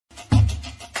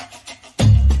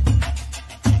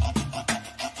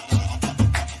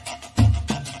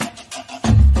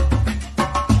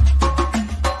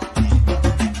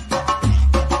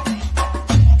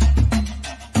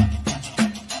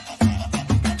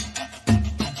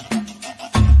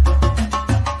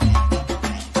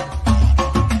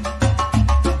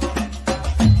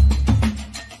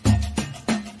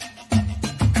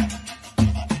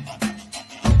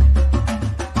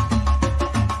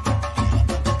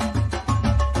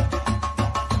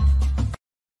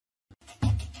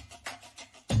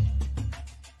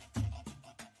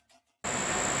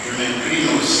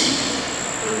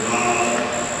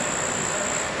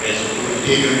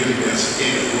l'opportunité de l'université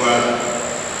de Douala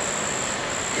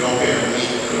qui ont permis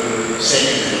que cet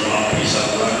événement puisse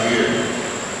avoir lieu.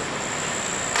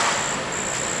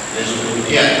 Les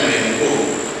autorités à tous les niveaux,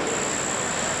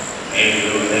 mais je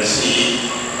remercie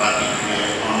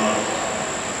particulièrement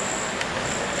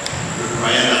le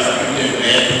doyen de la faculté de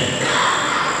lettres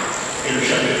et le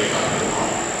chef de département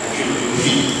de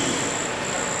philosophie.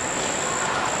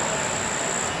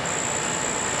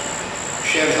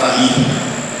 Chers amis,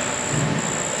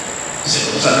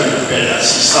 c'est comme ça que je fais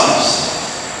l'assistance.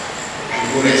 Je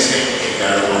vous respecte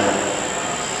également.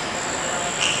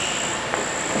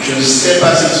 Je ne sais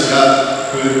pas si cela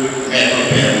peut m'être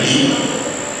permis.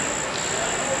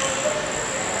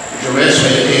 J'aurais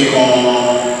souhaité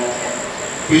qu'on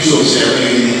puisse observer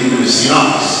une minute de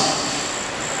silence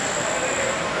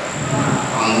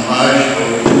en hommage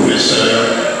au professeur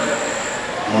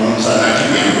Nsame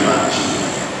qui vient de partir.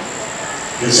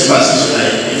 Je ne sais pas si cela a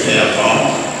été fait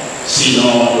avant,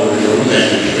 sinon je vous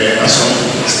inviterai à son tour.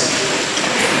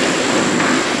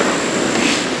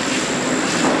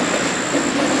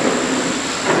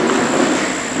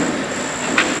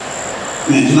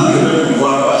 Maintenant, je vais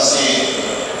pouvoir passer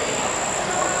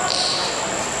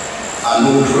à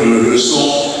notre leçon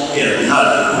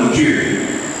terminale de coutumes.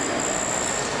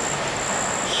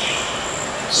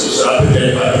 Ce sera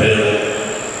peut-être pas très long.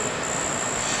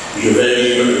 Je vais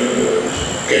lire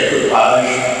quelques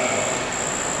pages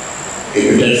et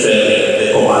peut-être faire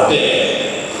des commentaires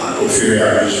au fur et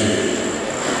à mesure.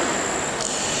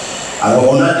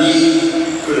 Alors, on a dit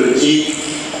que le titre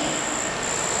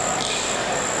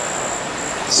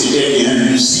c'était bien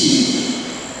lucide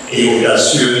et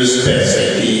audacieuse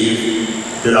perspective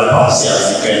de la pensée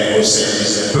africaine au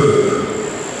service des peuples.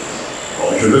 Bon,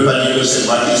 je ne veux pas dire que c'est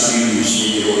moi qui suis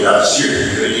lucide et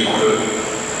audacieux, je veux dire que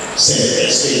c'est une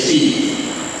perspective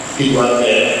qui doit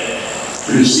être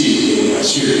lucide et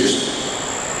audacieuse.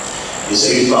 Et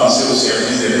c'est une pensée au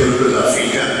service des peuples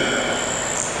africains,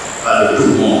 pas de tout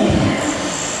le monde.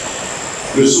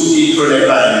 Le sous-titre n'est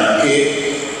pas marqué,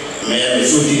 mais le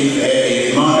sous-titre est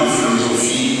élément de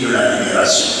philosophie de la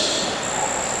libération.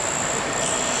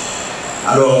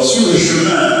 Alors, sur le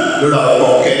chemin de la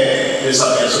reconquête de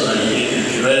sa personnalité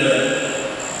culturelle,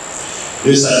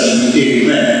 de sa dignité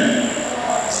humaine,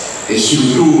 et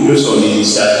surtout de son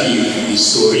initiative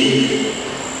historique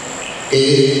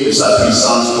et de sa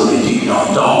puissance politique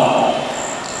d'antan,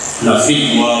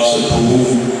 l'Afrique noire se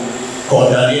trouve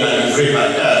condamnée à une vraie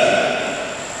bataille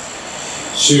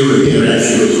sur le terrain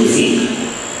philosophique,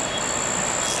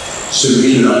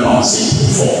 celui de la pensée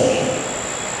profonde.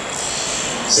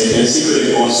 C'est ainsi que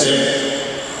les concepts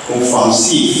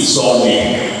offensifs sont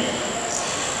nés,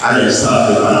 à l'instar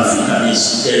de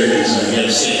panafricanisme dès le 19e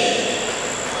siècle,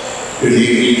 de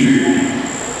l'écriture,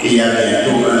 il y a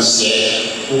bientôt un siècle,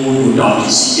 ou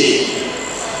d'authenticité,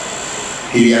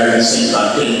 il y a une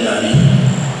cinquantaine d'années.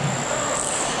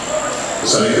 Vous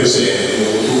savez que c'est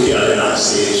Bongo qui avait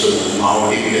lancé ce mouvement au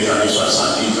début des années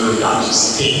 70 de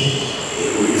l'authenticité, et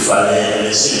où il fallait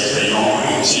laisser les prénoms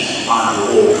chrétiens, entre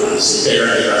autres. C'était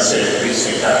l'un des aspects les plus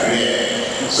spectaculaires.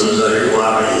 Si vous allez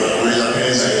voir, on les appelait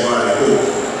les Aïwois à l'époque.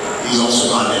 Ils ont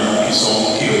souvent des noms qui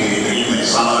sont kilométriques, mais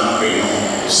sans un prénom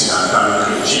occidental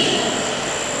chrétien.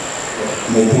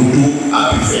 Mobutu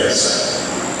a pu faire ça.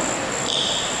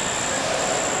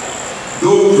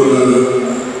 D'autres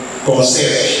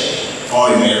concepts ont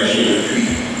émergé depuis.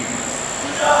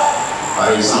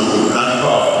 Par exemple, le Black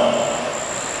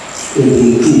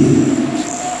Ubuntu,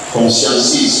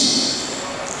 consciencisme,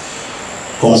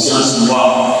 conscience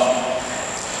noire,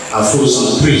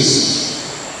 afrocentrisme,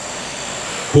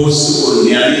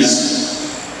 post-colonialisme,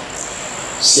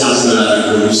 science de la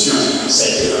révolution,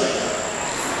 etc.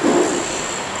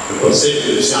 Le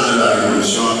concept de science de la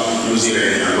révolution, nous y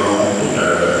reviendrons tout à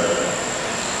l'heure.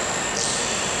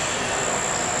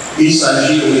 Il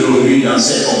s'agit aujourd'hui, dans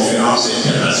cette conférence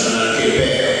internationale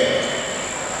Québec,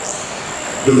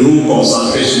 de nous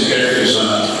concentrer sur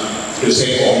quelques-uns de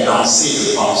ces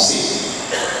condensés de pensée,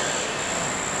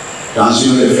 dans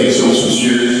une réflexion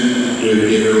soucieuse de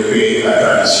développer la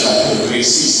tradition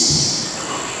progressiste,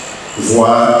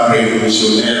 voire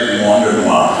révolutionnaire du monde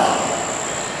noir.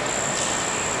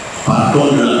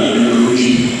 Partons de la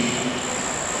méthodologie,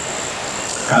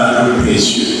 cadre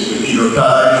précieux, le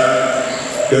pilotage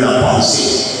de la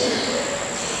pensée,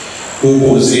 pour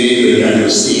poser le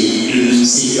diagnostic d'une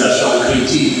situation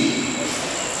critique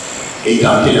et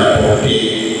tenter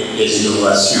d'apporter des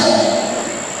innovations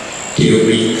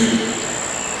théoriques.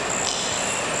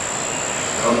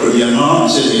 Alors, premièrement,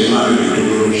 ces éléments de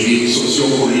méthodologie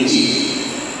sociopolitique.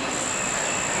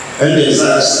 Un des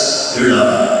axes de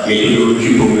la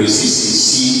méthodologie progressiste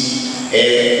ici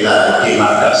est la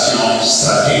démarcation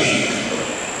stratégique.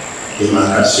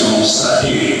 Démarcation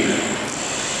stratégique.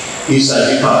 Il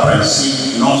s'agit par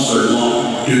principe non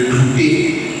seulement de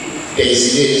douter des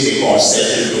idées et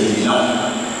concepts dominants,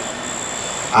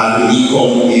 admis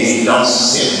comme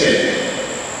évidence certaine,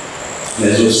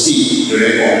 mais aussi de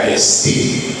les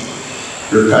contester,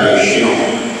 le cas échéant,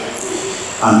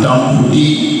 en tant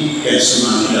qu'outil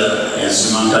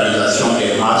d'instrumentalisation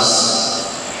des masses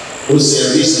au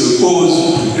service de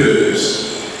causes douteuses.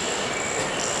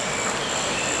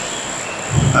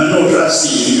 Un autre axe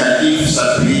significatif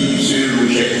s'appuie sur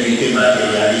l'objectivité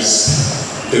matérialiste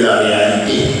de la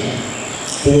réalité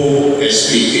pour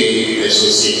expliquer les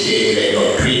sociétés et les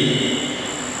doctrines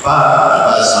par la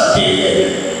base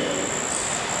matérielle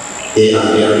et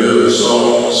en dernier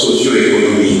ressort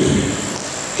socio-économique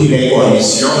qui les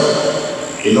conditionne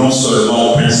et non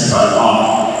seulement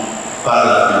principalement par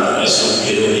la communication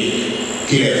théorique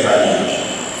qui les valide.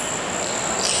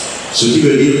 Ce qui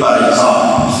veut dire par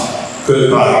exemple que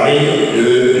parler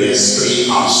de l'esprit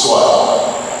en soi,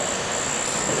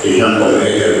 les gens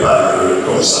parlent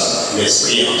comme ça,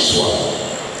 l'esprit en soi,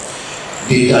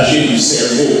 détaché du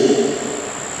cerveau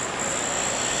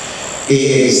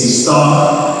et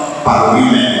existant par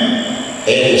lui-même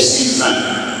est aussi vain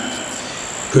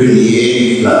que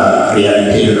nier la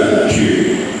réalité de la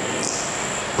nature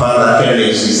par laquelle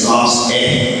l'existence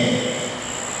est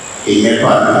et n'est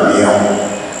pas le néant,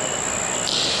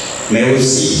 mais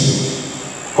aussi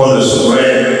qu'on ne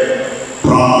saurait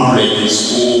prendre les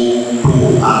discours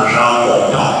pour argent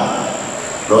comptant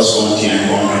lorsqu'on tient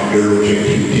compte de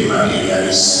l'objectivité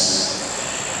matérialiste.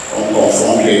 On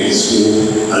confond les discours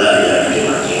à la réalité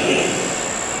matérielle.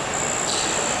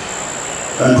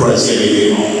 Un troisième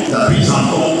élément, la prise en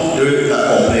compte de la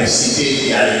complexité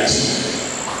dialectique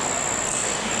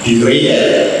du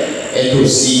réel est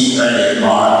aussi un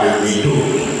élément de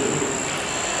méthode.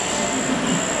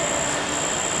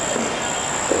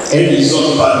 Elle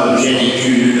n'isole pas l'objet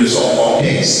d'étude de son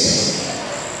contexte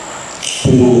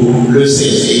pour le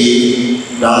saisir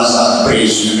dans sa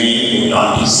présumée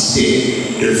authenticité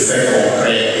de faits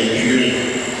concrets et durés.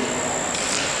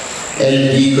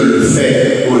 Elle dit que le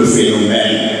fait ou le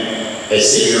phénomène est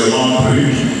sévèrement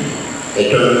brut,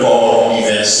 est un corps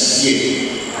diversifié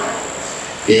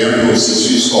et un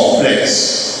processus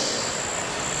complexe,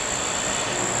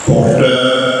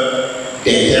 porteur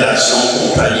d'interactions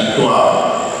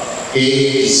contradictoires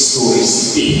et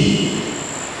historicité.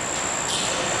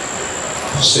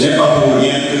 Ce n'est pas pour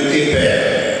rien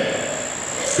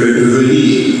que le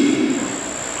devenir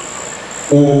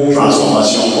ou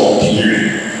transformation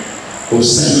continue au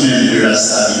sein même de la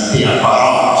stabilité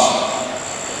apparente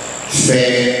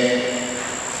fait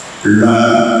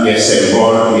l'un des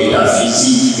symboles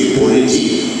métaphysiques et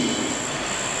politiques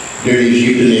de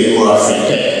l'Égypte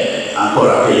négro-africaine, encore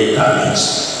appelée Kemet.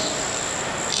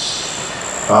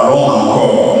 Parlons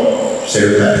encore, c'est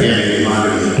le quatrième élément de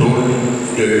méthode,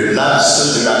 de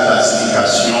l'axe de la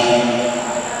classification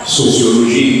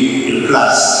sociologique de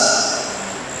classe.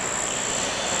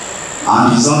 En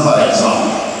disant par exemple,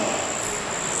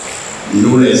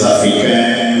 nous les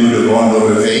Africains, nous devons nous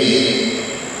réveiller,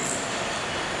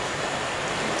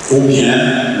 ou bien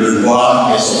le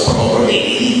noir est son propre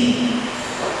ennemi.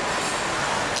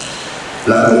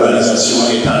 La globalisation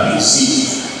est abusive.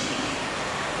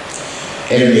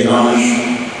 Elle mélange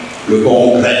le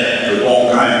bon grain,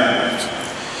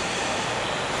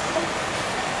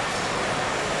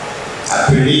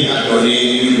 appelé à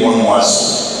donner une bonne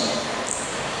moisson,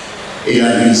 et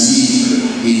la nuisible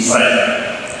ivraie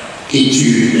qui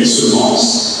tue les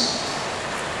semences.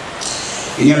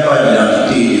 Il n'y a pas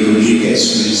d'identité idéologique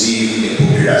exclusive des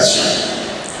populations.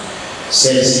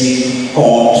 Celles-ci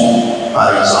comptent,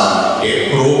 par exemple, les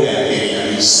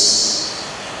pro-impérialistes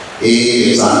et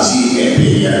les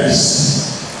anti-impérialistes.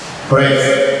 Bref,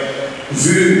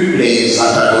 vu les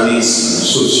antagonismes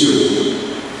sociaux,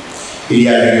 il y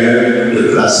a lieu de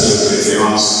classer les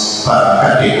préférences par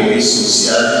catégories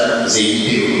sociales et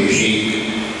idéologiques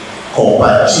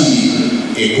compatibles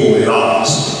et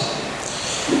cohérentes,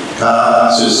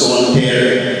 car ce sont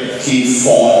elles qui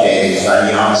font des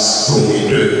alliances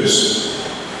prometteuses.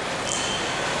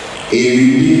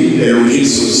 Éluder les logiques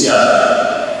sociales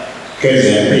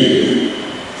qu'elles impliquent,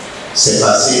 c'est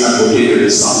passer à côté de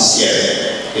l'essentiel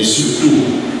et surtout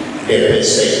des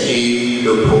perspectives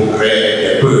de progrès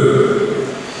des peuples.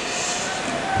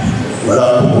 Voilà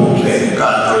pour les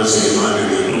 4 éléments de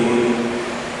méthode,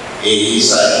 et il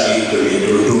s'agit de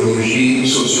méthodologie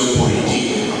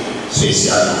sociopolitique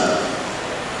spécialement.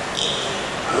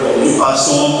 Alors nous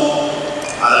passons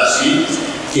à la suite,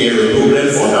 qui est le problème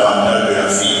fondamental de la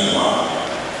fille noire.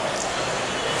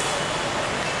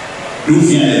 d'où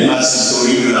vient l'espace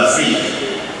historique de l'Afrique.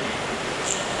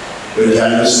 Le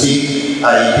diagnostic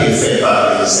a été fait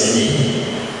par les aînés.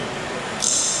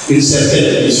 Une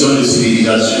certaine mission de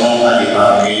civilisation a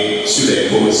débarqué sur les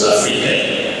côtes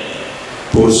africaines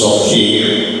pour sortir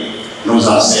nos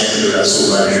ancêtres de la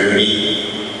sauvagerie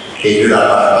et de la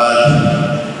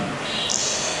barbade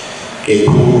et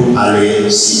pour aller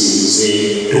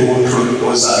civiliser d'autres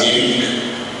aux Amériques.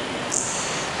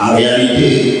 En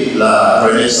réalité, la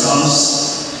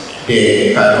renaissance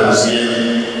des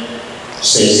 14e,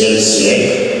 16e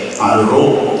siècles en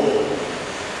Europe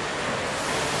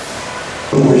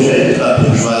projette la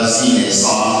bourgeoisie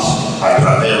naissante à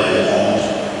travers le monde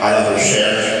à la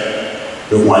recherche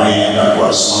de moyens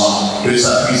d'accroissement de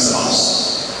sa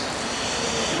puissance.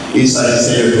 Il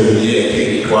s'agissait de dominer les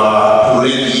territoires pour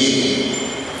les piller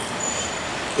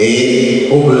et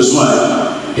au besoin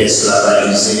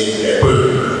d'esclavagiser les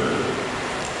peuples.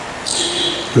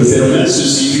 Le phénomène se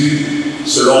situe,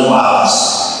 selon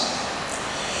Marx,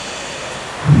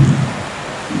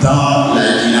 dans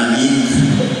la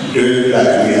dynamique de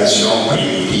l'accumulation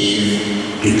primitive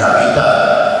du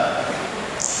capital.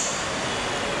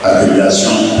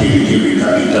 L'accumulation primitive du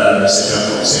capital, c'est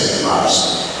un concept de Marx.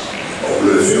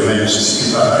 Le phénomène ne se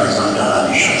situe pas, par exemple, dans la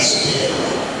méchanceté,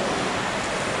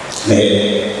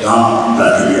 mais dans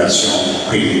l'accumulation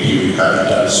primitive du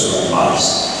capital, selon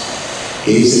Marx.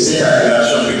 Et c'est cette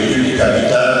accumulation primitive du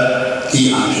capital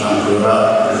qui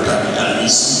engendrera le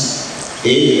capitalisme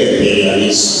et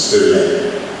l'impérialisme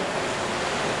eux-mêmes.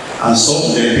 En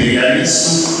somme,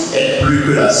 l'impérialisme est plus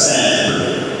que la simple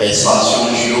expansion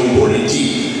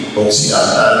géopolitique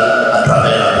occidentale à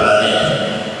travers la planète.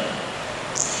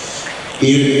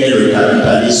 Il est le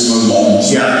capitalisme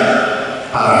mondial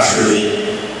parachevé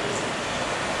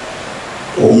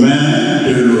aux mains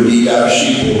de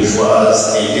l'oligarchie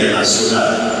bourgeoise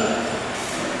internationale,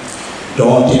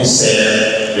 dont il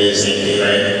sert les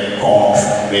intérêts contre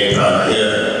les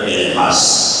travailleurs et les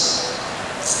masses.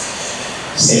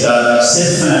 C'est à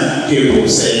cette fin qu'il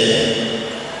procède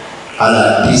à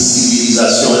la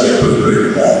décivilisation des peuples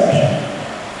du monde.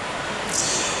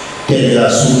 Telle est la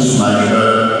source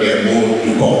majeure des maux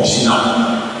du continent.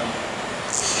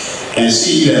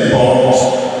 Ainsi, il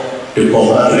importe de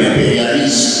combattre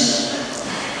l'impérialisme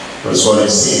lorsqu'on est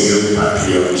sérieux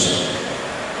patriote.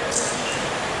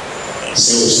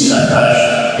 C'est aussi la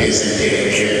tâche des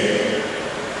intellectuels.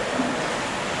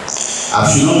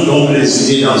 Affinons donc les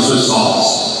idées dans ce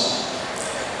sens,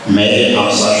 mais en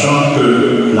sachant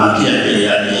que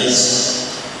l'anti-impérialisme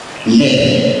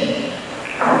n'est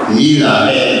ni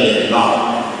la haine des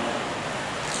Blancs,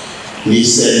 ni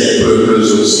celle des peuples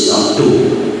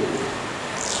occidentaux.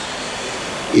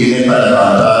 Il n'est pas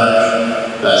davantage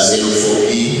la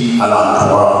xénophobie à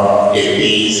l'endroit des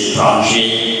pays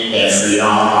étrangers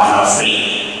influents en Afrique.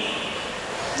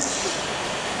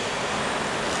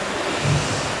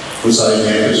 Vous savez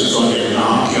bien que ce sont des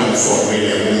Blancs qui ont formé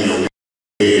les Bongo,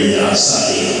 les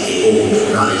Nsame et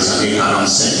autres dans les années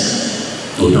 45,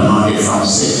 notamment les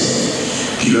Français,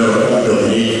 qui leur ont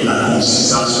donné la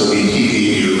consistance politique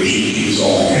et idéologique qu'ils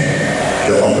ont eue.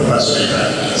 Donc on ne peut pas se mettre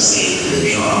à fixer les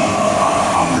gens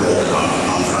en bloc,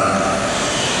 en vrac.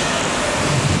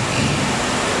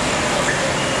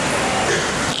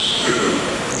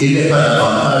 Il n'est pas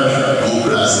davantage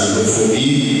donc la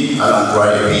xénophobie à l'endroit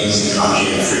des pays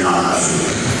étrangers influents en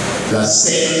Afrique. La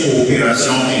saine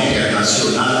coopération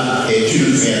internationale est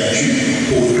une vertu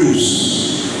pour tous.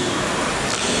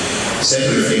 Cette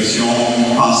réflexion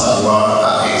pense avoir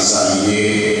à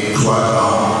examiner trois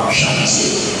grands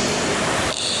chantiers.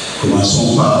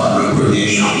 Commençons par le premier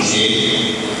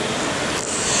chantier,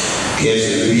 qui est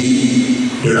celui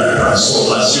de la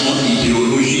transformation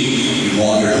idéologique du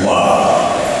monde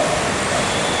noir.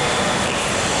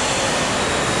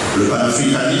 Le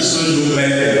panafricanisme nous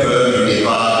met au cœur du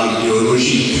débat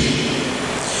idéologique.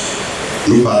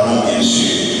 Nous parlons bien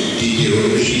sûr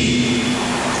d'idéologie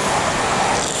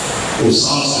au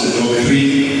sens de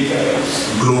doctrine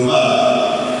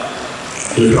globale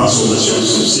de transformation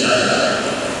sociale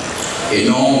et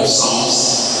non au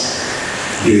sens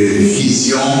de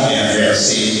vision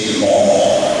inversée du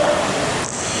monde.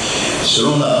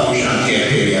 Selon l'approche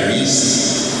anti-impérialiste,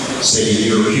 c'est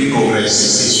l'idéologie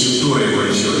progressiste et surtout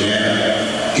révolutionnaire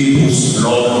qui pousse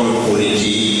l'ordre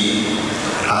politique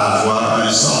à avoir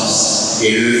un sens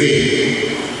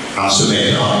élevé en se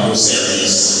mettant au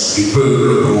service du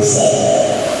peuple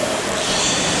profond.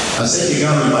 À cet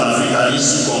égard, le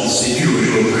panafricanisme constitue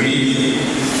aujourd'hui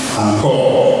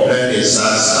encore l'un des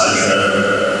axes majeurs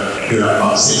de la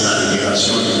pensée de la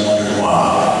libération du monde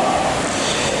noir.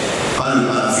 Pas le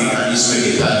panafricanisme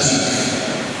étatique,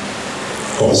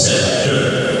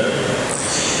 conservateur.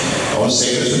 On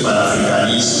sait que ce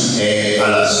panafricanisme est à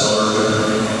la solde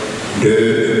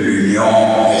de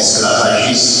l'union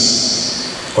esclavagiste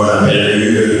qu'on appelle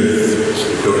l'UE,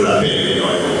 d'autres l'appellent l'Union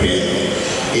européenne,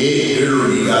 et de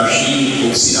l'oligarchie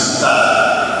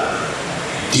occidentale,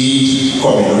 dite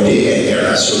communauté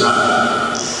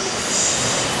internationale,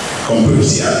 qu'on peut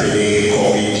aussi appeler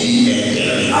comédie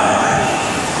interminable.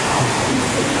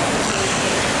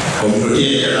 Communauté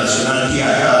internationale qui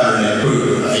accable les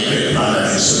peuples avec les plans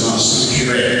d'ajustement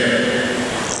structurel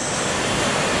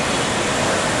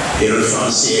et le franc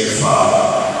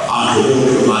CFA, entre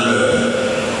autres malheurs.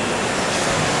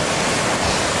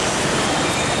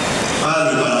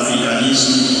 Par le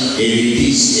panafricanisme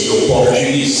élitiste et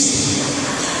opportuniste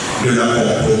de la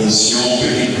compromission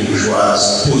petite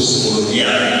bourgeoise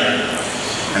post-coloniale.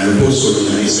 Le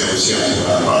post-colonialisme est aussi en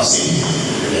train de penser.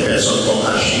 Les personnes comme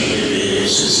Achille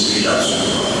se situent dans son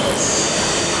temps,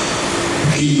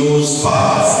 qui n'osent pas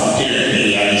affronter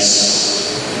l'impérialisme.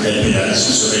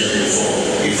 L'impérialisme serait trop fort,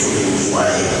 il faut le voir.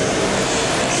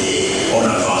 Et on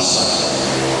avance,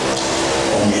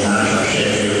 on ménage la chair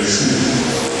et le chou.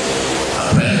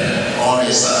 Après, on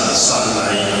laisse ça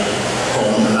s'enlever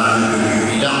comme l'âne de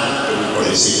Buridan, que vous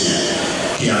connaissez bien,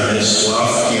 qui avait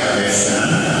soif, qui avait faim,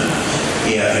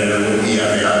 et avait le lobby,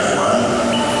 avait la voile.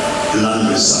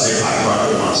 L'âne ne savait pas quoi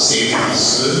commencer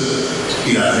parce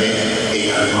qu'il avait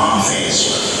également faim et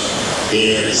soif.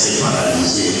 Et elle s'est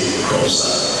paralysée comme ça,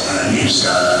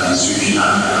 jusqu'à l'issue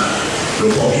finale.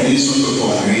 L'opportunisme peut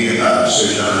conduire à ce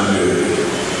genre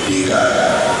de dégâts.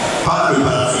 Par le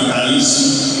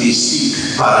panafricanisme mystique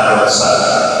paradoxal,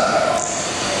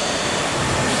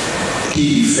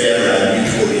 qui diffère la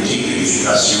lutte politique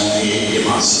d'unification et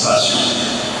d'émancipation,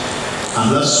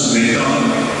 en la soumettant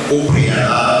au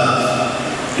préalable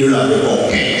de la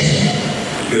reconquête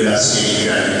de la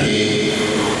spiritualité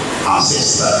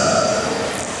ancestrale.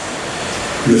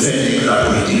 Le fait est que la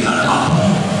politique n'attend pas.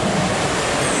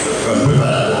 On ne peut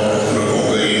pas d'abord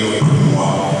reconquérir notre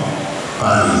moi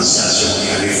par l'initiation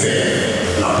et aller faire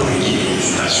la politique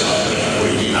d'unification. La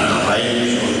politique n'attend pas.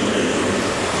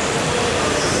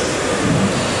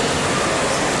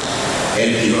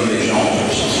 Elle pilote les gens au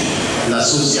quotidien.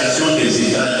 L'association des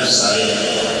États du Sahel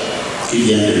qui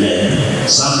vient de naître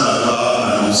semble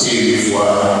avoir annoncé une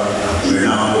voie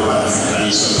menant au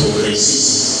panafricanisme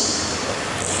progressiste.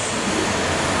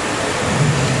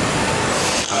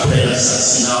 Après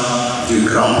l'assassinat du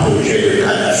grand projet de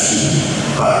Kadhafi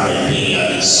par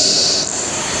l'impérialisme,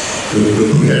 le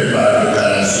projet de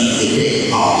Kadhafi était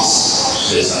immense,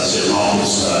 c'est essentiellement pour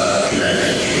cela qu'il a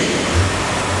été tué.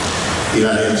 Il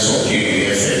a même sorti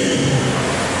du FMI,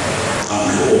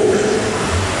 entre autres.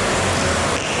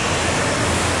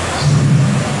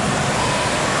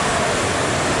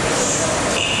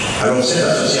 Alors cette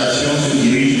association se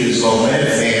dirige désormais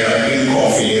vers une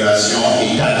confédération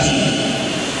étatique.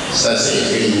 Ça,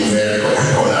 c'est une nouvelle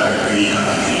qu'on a depuis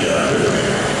 48 heures à peu près.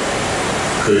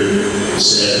 Que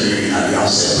c'est une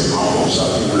alliance simplement comme ça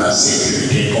pour la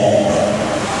sécurité contre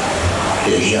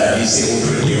les djihadistes et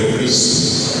autres terroristes.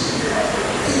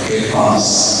 Et qu'elle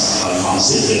pense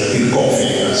avancer vers une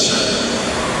confédération.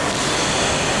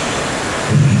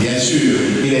 Bien sûr,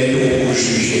 il est tôt pour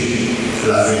juger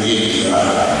l'avenir dira.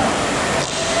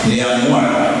 Néanmoins,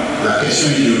 la question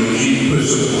idéologique peut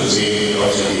se poser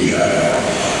d'ores et déjà.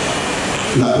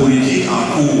 La politique en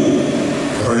cours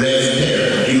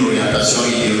relève d'une orientation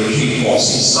idéologique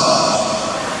consistante,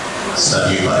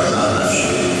 c'est-à-dire par exemple la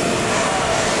philosophie.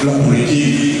 La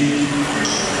politique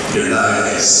de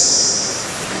l'ARS,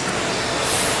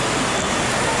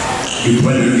 du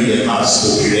point de vue des masses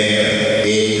populaires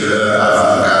et de leur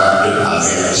avant-garde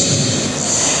avertie.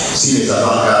 Si les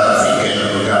avant-gardes africaines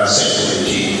regardent cette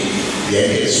politique, bien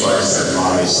qu'elle soit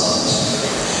extrêmement récente,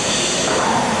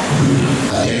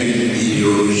 a-t-elle une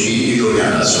idéologie, une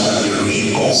orientation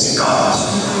idéologique conséquente?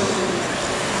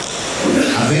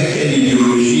 Avec quelle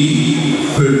idéologie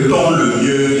peut-on le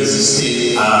mieux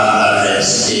résister à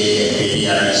l'adversité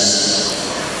impérialiste?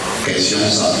 Question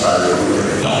centrale de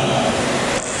notre temps.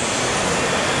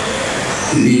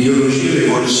 L'idéologie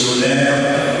révolutionnaire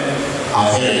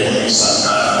avait les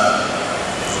Sankara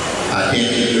a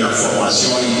dérivé de la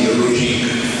formation idéologique.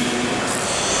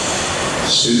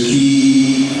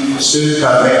 Ce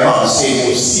qu'avait pensé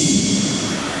aussi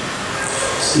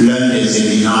l'un des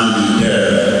éminents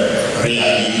leaders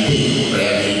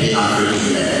réhabilité entre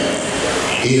guillemets,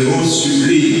 héros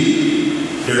sublime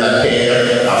de la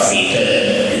terre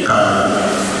africaine du Cameroun.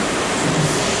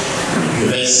 Je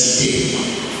vais citer: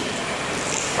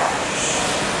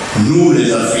 nous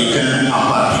les Africains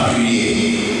en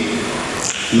particulier,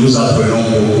 nous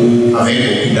apprenons beaucoup, avec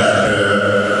beaucoup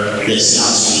d'ardeur, les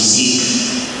sciences physiques,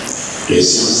 les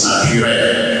sciences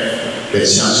naturelles, les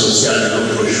sciences sociales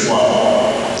de notre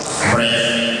choix. Bref,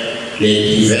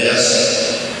 les diverses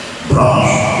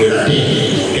branches de la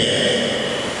technique moderne.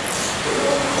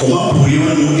 Comment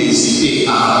pourrions-nous hésiter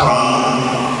à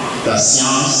apprendre la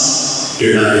science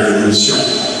de la révolution,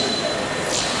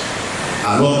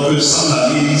 alors que sans la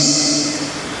mise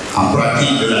en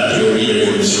pratique de la théorie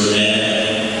révolutionnaire,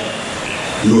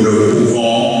 nous ne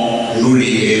pouvons nous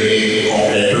libérer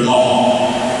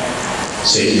complètement?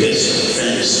 C'est une question.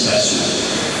 Fin de citation.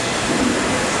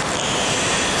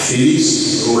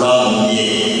 Félix Roland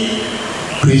Mounier,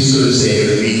 puisque c'est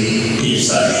de lui qu'il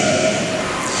s'agit,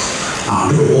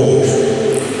 entre autres,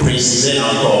 précisait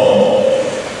encore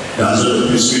dans un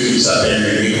opuscule qui s'appelle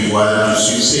L'unique voile du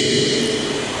succès,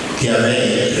 qui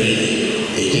avait été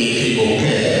écrit au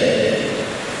Caire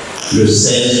le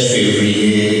 16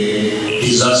 février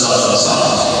 1960,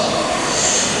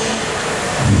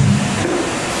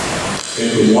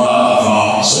 quelques mois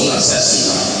avant son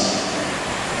assassinat.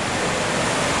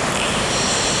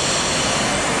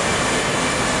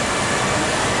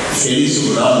 Félix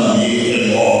Roland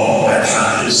Mounier est mort à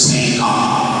 35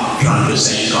 ans.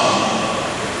 35 ans.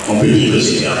 On peut dire que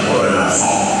c'était encore un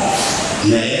enfant,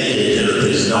 mais il était le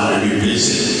président de l'UPC.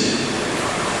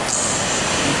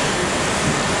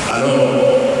 Alors,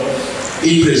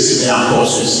 il précisait encore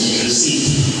ceci, je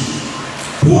cite: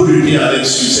 pour lutter avec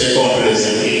succès contre les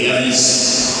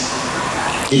impérialistes,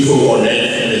 il faut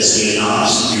connaître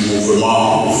l'expérience du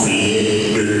mouvement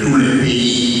ouvrier de tous les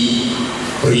pays,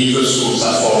 prise sous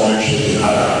sa forme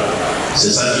générale.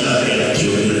 C'est ça qu'il appelle la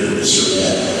théorie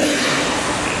révolutionnaire.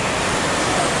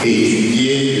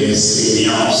 Étudier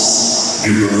l'expérience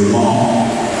du mouvement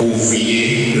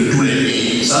ouvrier de tous les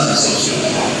pays, sans exception.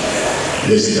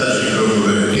 Les États-Unis peuvent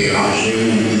me déranger,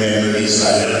 ou même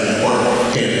Israël, n'importe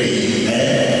quel pays,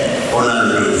 mais on a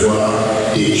le devoir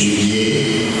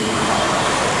d'étudier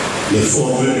les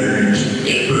formes de lutte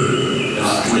des peuples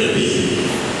dans tous les pays,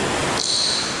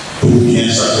 pour bien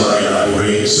savoir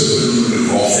élaborer ce que nous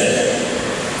devons faire.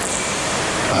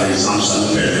 Par exemple, ça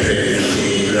nous permettrait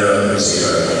d'éviter leurs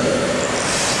erreurs.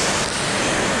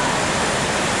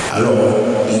 Alors,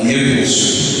 on mieux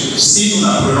poursuit. Si nous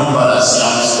n'apprenons pas la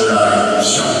science de la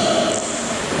révolution,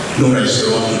 nous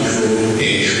resterons toujours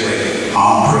échoués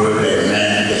entre les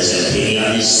mains des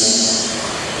impérialistes.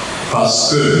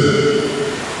 Parce que,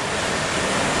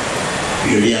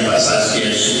 je lis un passage qui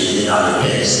est souligné dans le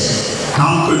texte,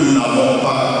 tant que nous n'avons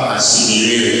pas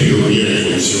assimilé les théories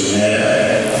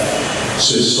révolutionnaires,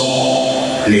 ce sont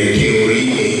les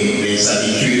théories et les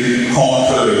habitudes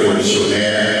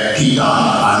contre-révolutionnaires qui tendent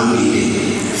à nous guider.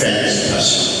 Fin de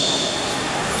citation.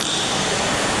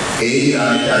 Et il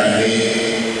en est arrivé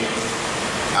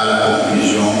à la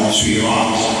conclusion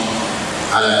suivante,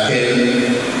 à laquelle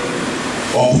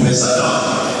on pouvait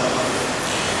s'attendre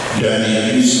d'un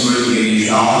illustre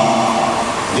dirigeant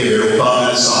développant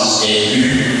un sens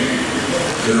aigu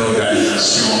de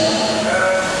l'organisation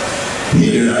et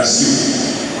de l'action.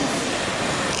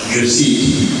 Je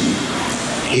cite: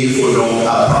 il faut donc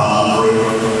apprendre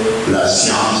la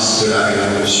science de la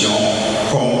révolution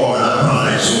comme on apprend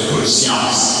les autres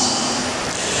sciences.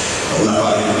 On a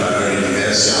parlé tout à l'heure des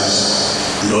diverses sciences,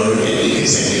 l'ordre technique et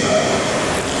syndicale.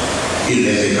 Il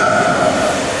les écarte.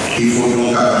 Il faut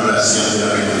donc apprendre la science de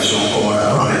la révolution comme on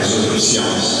apprend les autres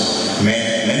sciences.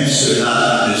 Mais même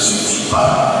cela ne suffit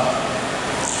pas.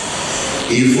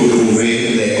 Il faut trouver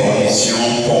les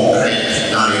conditions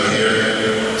concrètes dans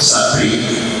lesquelles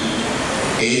s'appliquent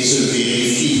et se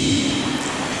vérifient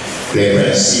les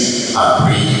principes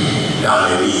appris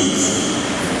dans les livres.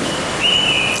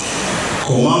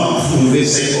 Comment trouver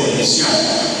ces conditions?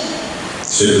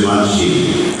 Se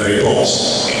demande-t-il.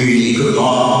 Réponse: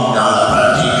 uniquement dans la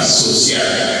pratique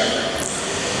sociale.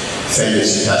 Fin de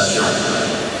citation.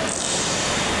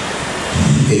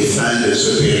 Et fin de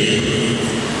ce périple,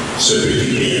 ce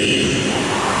petit périple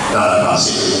dans la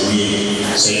pensée de Mounier.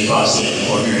 C'est une pensée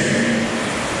inconnue.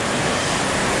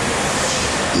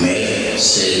 Mais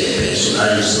ces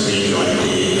personnages historiques qui ont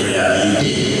été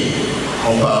réhabilités.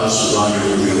 On parle souvent de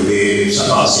Mounier, sa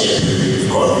pensée est plus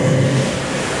connue.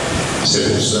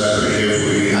 C'est pour cela que j'ai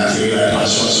voulu attirer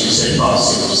l'attention sur cette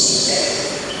pensée aussi.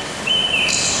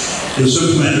 De ce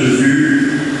point de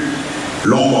vue,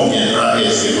 l'on conviendra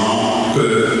aisément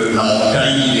que la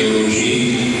montagne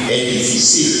idéologique est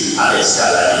difficile à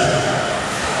escalader.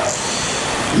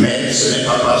 Mais ce n'est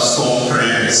pas parce qu'on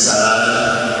craint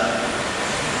l'escalade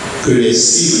que les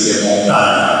cimes des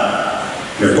montagnes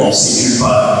ne constituent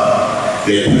pas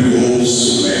les plus hauts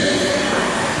sommets.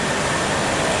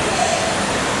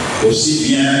 aussi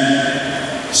bien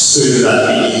ceux de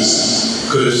l'alpinisme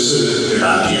que ceux de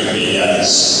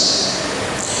l'impérialisme.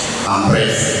 En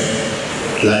bref,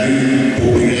 la lutte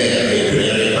populaire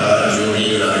éclairée par la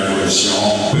théorie de la révolution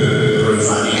peut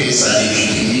revendiquer sa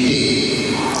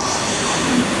légitimité.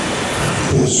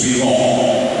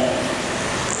 Poursuivons.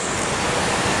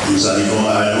 Nous arrivons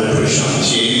à un autre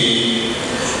chantier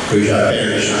que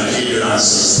j'appelle le chantier de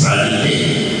l'ancestralité.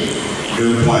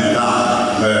 2 points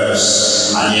là,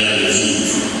 mœurs, manière de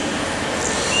vivre.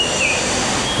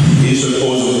 Il se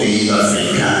pose aux pays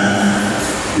africains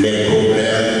les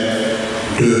problèmes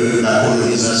de la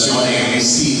colonisation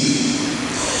linguistique,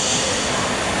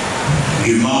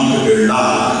 du manque de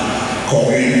langue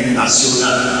commune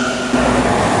nationale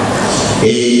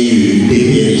et du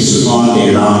dépérissement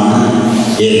des langues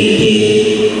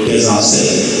héritées des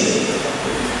ancêtres.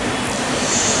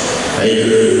 Et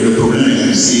le problème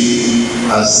linguistique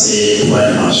a ces 3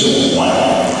 dimensions au moins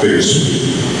que je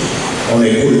souligne. On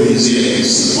est colonisé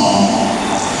linguistiquement,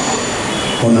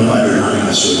 on n'a pas de langue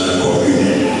nationale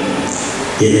commune.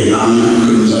 Et les langues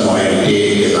que nous avons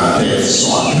héritées des ancêtres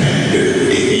sont en train de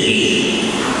dépérir.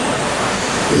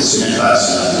 Et ce n'est pas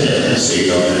accidentel, c'est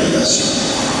une organisation.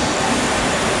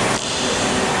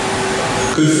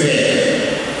 Que faire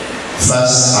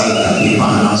face à la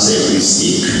dépendance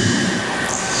linguistique,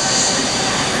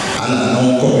 à la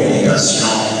non-communication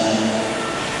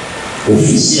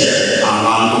officielle en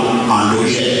langue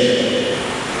endogène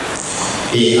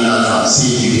et à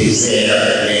l'avancée du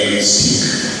désert linguistique?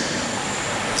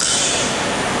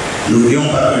 N'oublions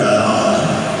pas que la langue,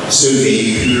 ce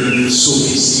véhicule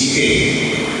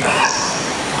sophistiqué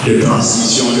de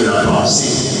transmission de la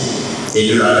pensée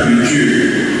et de la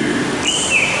culture,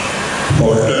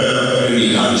 porteur de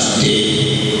l'identité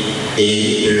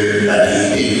et de la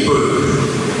dignité du peuple,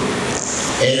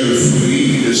 est le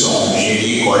fruit de son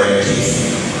génie collectif.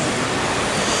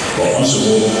 Bon, on se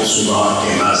voit souvent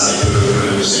des masses et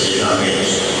peuples, c'est jamais.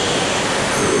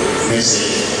 Mais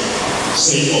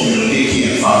c'est une communauté qui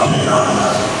invente les langues.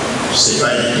 Ce n'est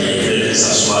pas une intellectuel qui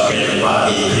s'assoit quelque part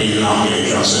et écrit une langue et les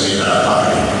gens se mettent à la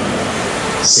parler.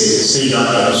 Ces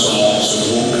gens-là sont ce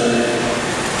groupe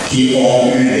qui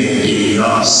ont eu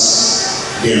l'intelligence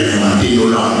d'inventer nos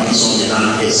langues, qui sont des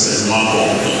langues extrêmement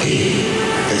compliquées,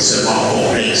 extrêmement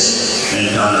complexes, même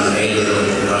dans les règles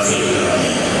orthographiques de la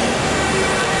mer.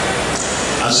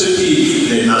 À ce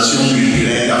titre, les nations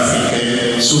multilingues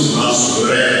africaines, souvent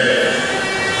souveraines,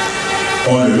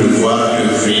 ont le devoir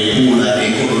d'œuvrer pour la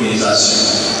décolonisation,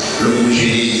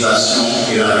 l'homogénéisation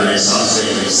et la renaissance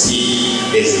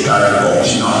linguistique des États du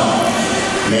continent,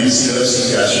 même si leur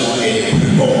situation est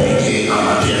plus compliquée en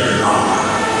matière de langue.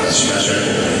 La situation est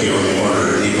compliquée, on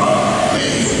ne le dit pas, mais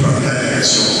il faut prendre la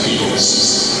direction qui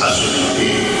consiste à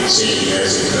surmonter ces divers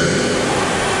écueils.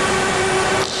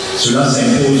 Cela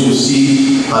s'impose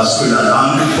aussi parce que la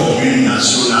langue commune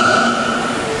nationale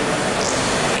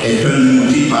est un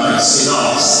outil par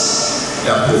excellence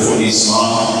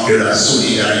d'approfondissement de la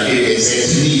solidarité des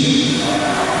ethnies.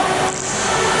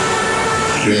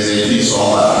 Les ethnies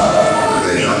sont là,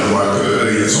 les gens voient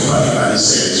qu'ils ne sont pas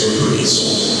rivalisés, c'est les autres qui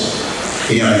sont.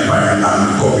 Et il n'y a pas une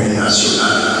langue commune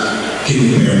nationale qui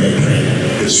nous permettrait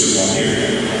de surmonter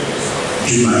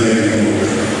d'une manière ou d'une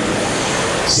autre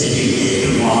ces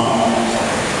délitements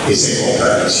et ces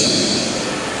contradictions.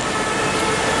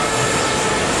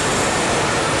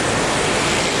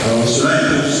 Alors cela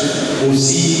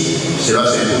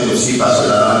s'impose aussi parce que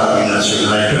la langue commune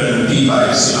nationale est un outil par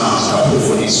excellence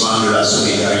d'approfondissement de la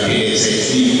solidarité des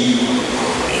ethnies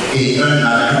et un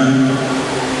atout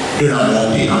de la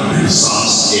montée en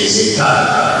puissance des États.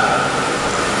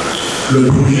 Le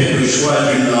projet de choix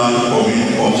d'une langue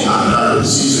commune continentale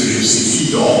aussi se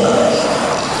justifie donc.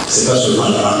 Ce n'est pas seulement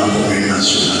une langue commune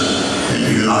nationale,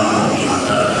 mais une langue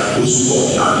continentale ou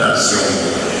sous-continentale,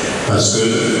 parce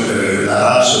que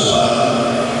l'arabe se parle,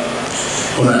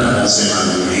 on a tendance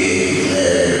à l'oublier.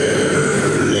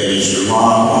 Les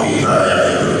musulmans, ils travaillent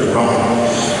avec le Coran,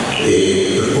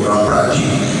 et le Coran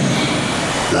pratique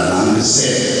la langue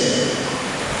sainte,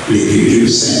 l'écriture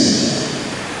sainte,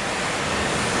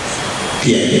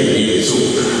 qui interdit les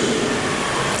autres.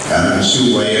 Si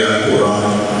vous voyez un Coran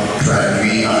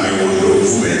traduit en hébreu,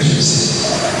 vous maîtrisez.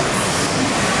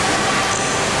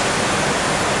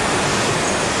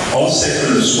 On sait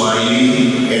que le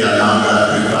Swahili est la langue la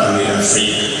plus parlée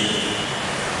d'Afrique.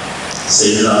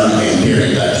 C'est une langue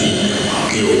interétatique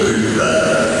qui occupe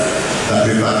la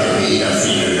plupart des pays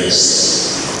d'Afrique de l'Est.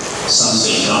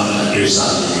 150 à 200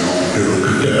 millions de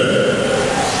locuteurs.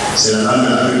 C'est la langue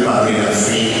la plus parlée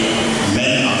d'Afrique,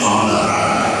 même avant l'arabe.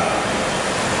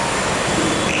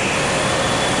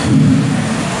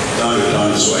 Dans le temps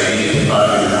de Swahili n'était pas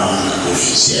une langue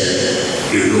officielle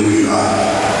de l'OUA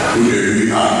ou de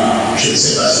l'UA. Je ne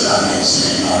sais pas si la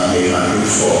médecine est déjà plus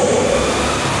fort.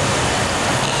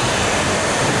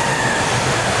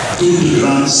 Toute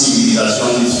grande civilisation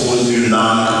dispose d'une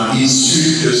langue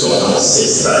issue de son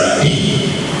ancestralité.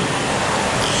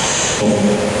 Bon.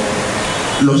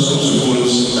 Lorsqu'on se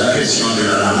pose la question de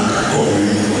la langue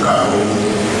commune au Cameroun,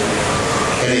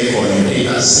 elle est connectée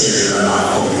à celle de la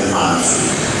langue commune en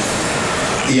Afrique.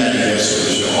 Il y a diverses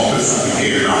solutions. On peut fabriquer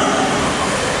une langue.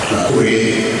 La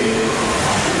Corée,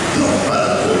 non pas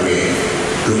la Corée,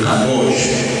 le Cambodge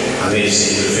avait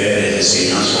essayé de faire des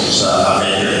expériences comme ça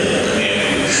avec les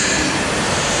Khmer.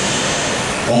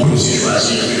 On peut aussi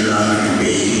choisir une langue du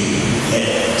pays, mais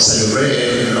ça devrait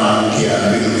être une langue qui a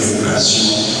une vocation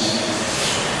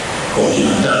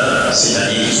continentale,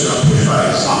 c'est-à-dire qui se rapproche par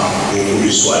exemple beaucoup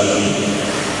du Swahili.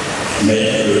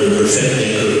 Mais le fait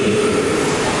est que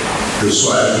le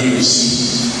Swahili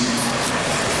aussi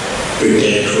peut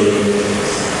être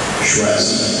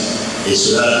choisi. Et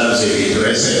cela nous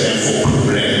éviterait certains faux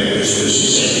problèmes de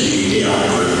susceptibilité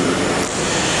entre eux.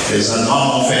 Les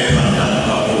Allemands ont fait 30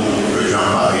 ans pour le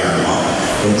genre parler allemand.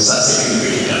 Donc ça c'est une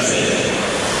petite affaire.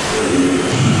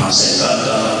 En 50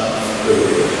 ans,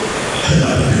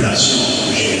 la population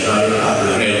générale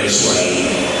parlerait le Swahili.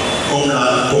 Comme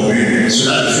langue commune,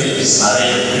 cela ne fait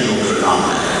disparaître une autre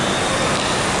langue.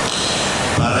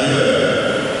 Par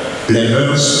ailleurs, les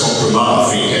mœurs proprement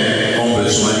africaines ont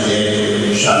besoin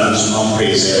d'être chaleureusement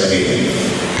préservées,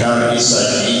 car il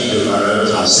s'agit de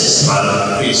valeurs ancestrales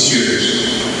précieuses,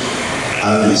 à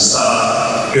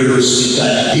l'instar de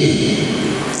l'hospitalité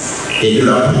et de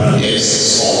la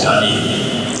politesse spontanée,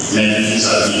 même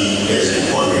vis-à-vis des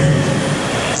inconnus.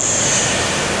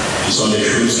 Ce sont des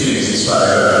choses qui n'existent pas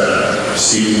ailleurs.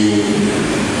 Si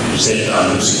vous êtes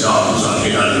en Occident, vous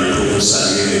entrez dans le métro, vous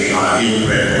saluez les gens, ils vous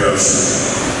prennent pour leur fou.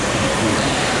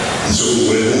 Si vous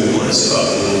voulez, vous ne connaissez pas,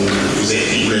 vous êtes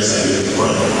qui vous les saluez.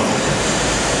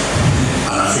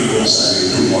 En Afrique, on salue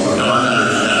tout le monde, notamment dans le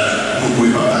village. Vous ne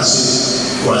pouvez pas passer,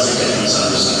 croiser quelqu'un sans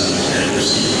le saluer, c'est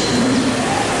impossible.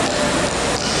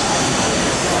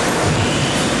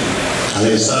 À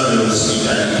l'instar de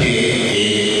l'hospitalité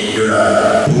et de la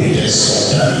politesse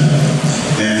spontanée,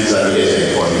 même vis-à-vis des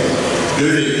inconnus. De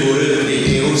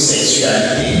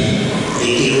l'hétérosexualité,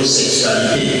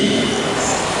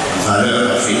 valeur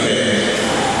africaine,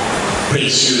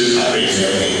 précieuse à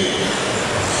préserver.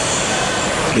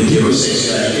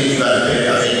 L'hétérosexualité qui va de pair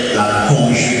avec la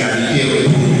conjugalité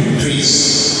reproductrice,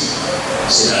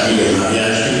 c'est-à-dire les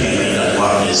mariages qui permettent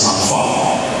d'avoir des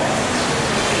enfants.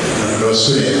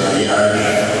 Lorsque les mariages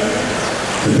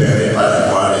ne permettent pas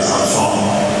d'avoir les enfants,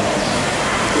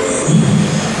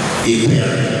 ils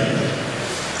perdent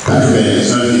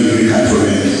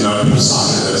 99,99%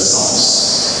 de leur sens.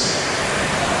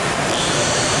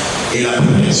 Et la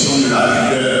protection de la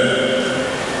pudeur.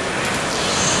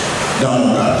 Dans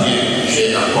mon quartier,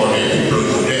 j'ai encore des couples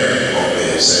modernes. Bon,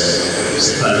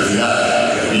 c'est pas le village,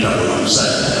 j'habite à Abonnement.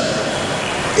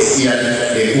 Et il y a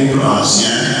des couples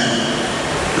anciens.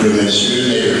 Le monsieur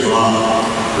est devant,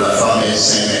 la femme est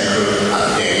 5 mètres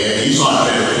derrière. Ils sont en train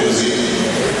de poser.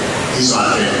 Ils sont en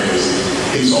train de poser.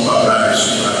 Ils ne sont pas bras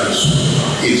dessus, bras dessous.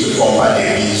 Ils ne se font pas des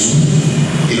bisous.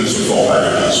 Ils ne se font pas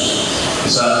des bisous.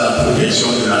 Ça, la protection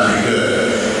de la pudeur,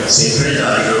 c'est très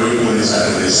dangereux pour les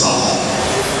adolescents.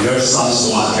 Leurs sens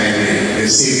sont en train de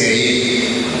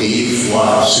s'éveiller et ils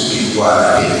voient ce qu'ils voient à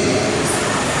la télé.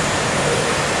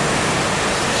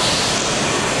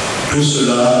 Tout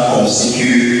cela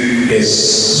constitue des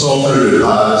socles de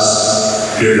base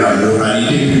de la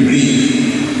moralité publique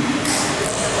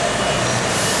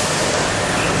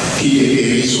qui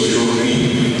dépérissent aujourd'hui.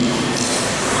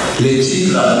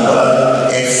 L'éthique, la morale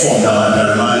est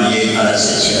fondamentalement liée à la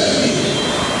sexualité,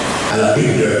 à la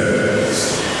pudeur.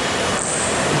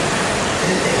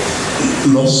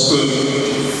 Lorsque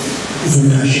vous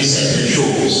cachez certaines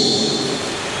choses,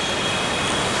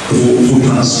 vous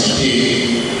transmettez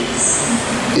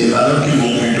des valeurs qui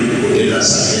vont plutôt du côté de la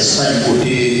sagesse, pas du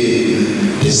côté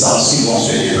des sens qui vont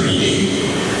se débrider.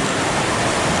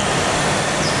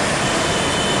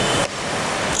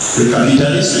 Le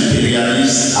capitalisme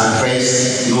impérialiste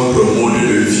agresse notre mode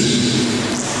de vie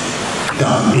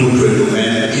dans d'autres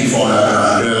domaines qui font la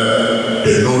grandeur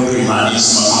de notre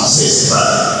humanisme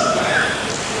ancestral.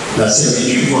 La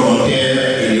servitude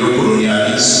volontaire et le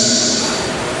néocolonialisme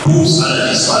poussent à la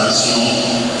disparition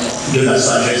de la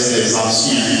sagesse des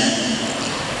anciens.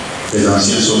 Les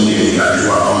anciens sont des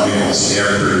villageois, on les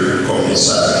considère plus comme des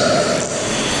sages.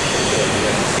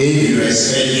 Et du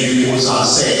respect dû aux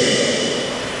ancêtres,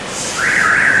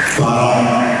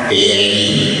 parents et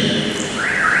aînés.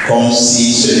 comme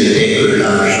si ce n'était que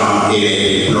l'argent et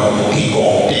les diplômes qui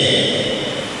comptaient.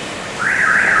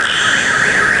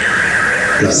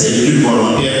 La servitude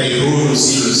volontaire érode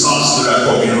aussi le sens de la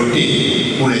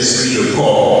communauté ou l'esprit de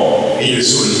corps et de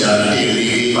solidarité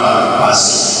légué par le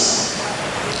passé,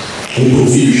 au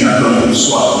profit du chacun pour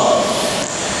soi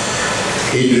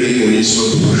et de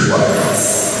l'égoïsme bourgeois.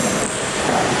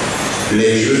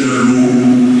 Les jeunes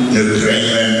loups ne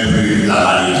craignent même plus la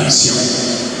malédiction.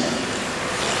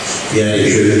 Il y a des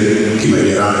jeunes qui me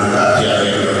dérangent au quartier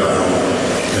avec leur ballon.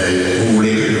 Vous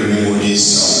voulez que je vous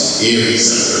maudisse? Et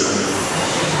simplement.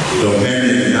 Donc même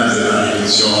les menaces de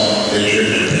malédiction, les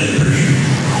jeunes ne craignent plus.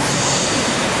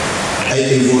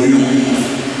 Et évoluons.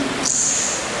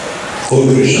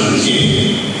 Autre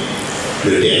chantier,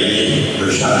 le dernier, le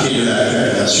chantier de la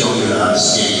réalisation de la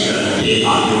spiritualité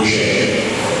endogène.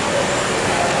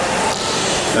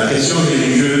 La question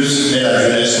religieuse est la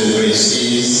jeunesse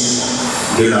progressiste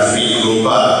de l'Afrique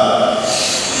globale.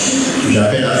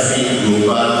 J'appelle l'Afrique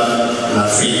globale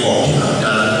l'Afrique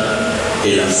continentale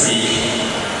et l'Afrique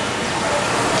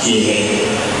qui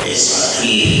est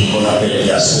expatriée, qu'on appelle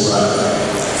diaspora,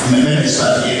 mais même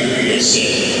expatriée depuis des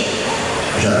siècles.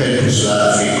 J'appelle tout cela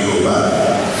l'Afrique globale.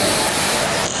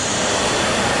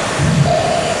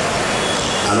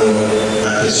 Alors,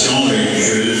 la question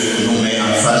religieuse nous met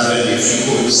en face d'un défi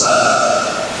colossal.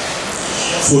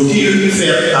 Faut-il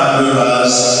faire table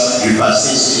rase du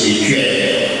passé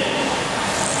spirituel?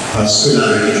 Parce que la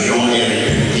religion est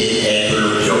réputée être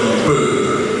l'option du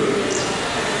peuple,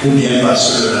 ou bien parce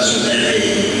que le rationnel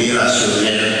et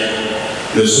l'irrationnel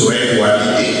ne sauraient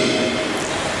cohabiter,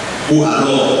 ou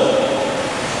alors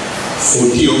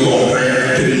faut-il au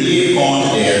contraire tenir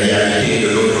compte des réalités de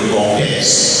notre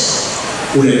contexte,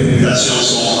 où les populations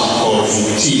sont encore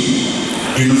victimes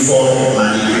d'une forte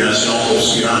manipulation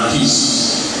obscurantiste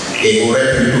et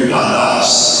auraient plutôt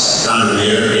tendance, dans le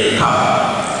meilleur des cas,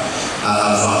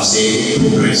 à avancer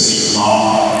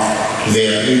progressivement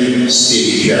vers une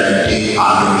spiritualité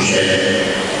endogène,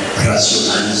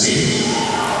 rationalisée?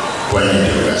 Point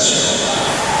d'interrogation.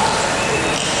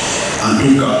 En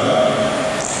tout cas,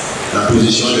 la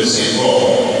position de ces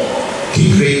corps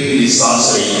qui crée une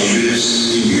essence religieuse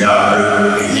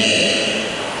immuable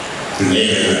du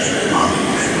nègre naturellement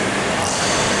religieux,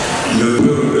 ne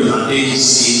peut représenter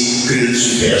ici qu'une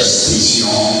superstition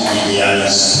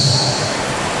idéaliste.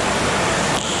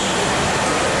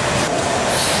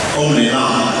 Comme les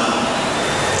langues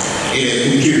et les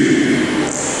coutumes,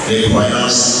 les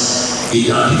croyances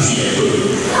identifient les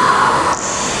peuples.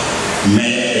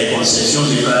 Mais les conceptions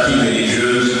et pratiques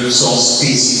religieuses sont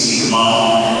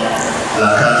spécifiquement la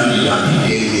carte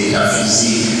d'identité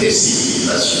métaphysique des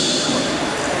civilisations.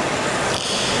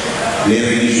 Les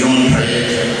religions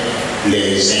traitent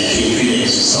les inquiétudes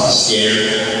existentielles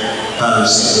par le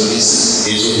symbolisme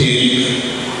ésotérique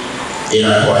et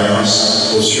la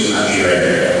croyance au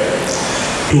surnaturel.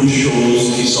 Toutes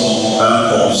choses qui sont un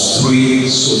construit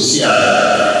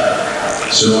social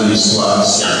selon l'histoire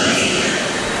scientifique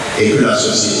et que la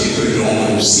société peut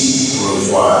donc aussi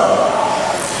revoir.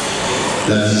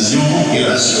 La vision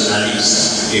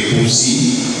irrationaliste est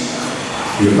possible,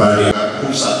 je parlerai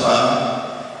pour sa part,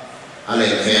 à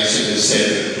l'inverse de celle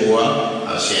de Troie,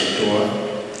 ancienne Troie,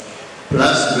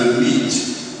 place le mythe,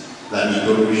 la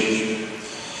mythologie,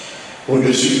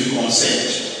 au-dessus du concept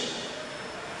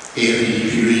et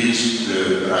ridiculise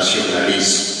le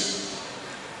rationalisme.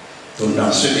 Donc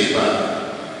dans ce débat,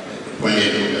 le point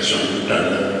d'interrogation de tout à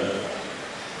l'heure,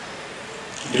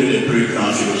 deux des plus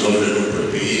grands philosophes de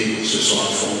notre pays se sont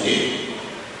affrontés.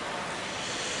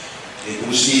 Et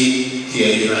aussi qui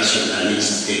est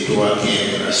irrationaliste et toi qui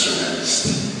es rationaliste.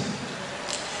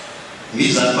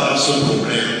 Mis à part ce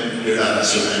problème de la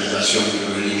rationalisation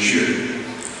du religieux,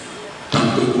 tant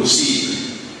que possible,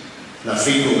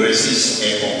 l'Afrique progressiste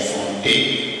est confrontée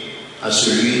à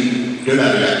celui de la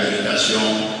réhabilitation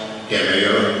des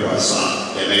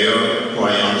meilleures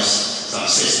croyances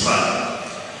ancestrales,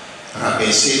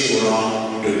 rabaissées au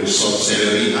rang de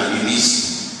sorcellerie animiste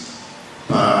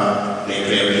par les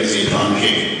clergés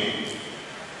étrangers,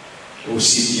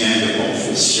 aussi bien de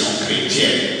confession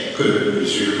chrétienne que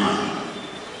musulmane.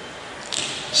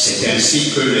 C'est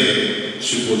ainsi que les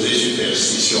supposées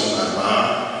superstitions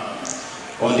barbares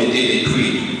ont été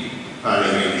détruites par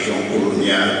les religions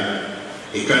coloniales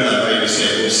et qu'un travail de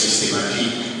cerveau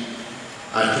systématique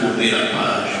a tourné la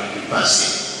page du passé.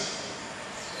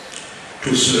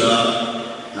 Tout cela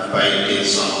n'a pas été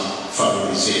sans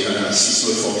favoriser un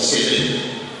racisme forcé,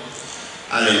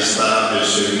 à l'instar de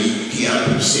celui qui a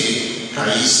poussé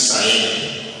Kais Saied,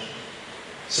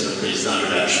 c'est le président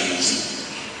de la Tunisie,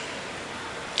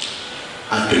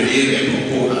 à tenir les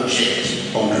propos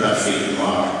abjects contre l'Afrique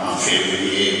noire en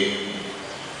février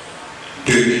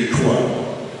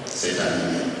 2003, cette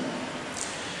année même.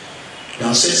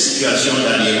 Dans cette situation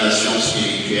d'aliénation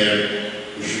spirituelle,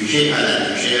 jugée à la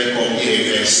légère comme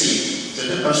irréversible,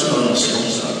 c'était pas seulement non, c'est comme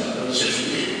ça, c'est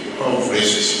fini. Pourquoi vous voulez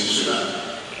ceci ou cela?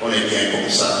 On est bien comme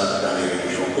ça dans les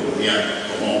religions coloniales,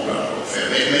 comment on peut encore faire?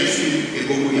 Mais et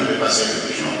beaucoup, il n'y avait pas cette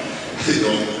religion.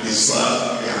 Donc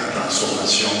l'histoire est en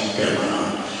transformation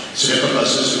permanente. Ce n'est pas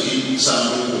parce que ce qui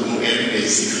semble pour nous être des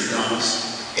évidences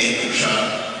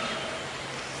intouchables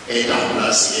est en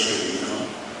place et est dominant,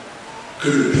 que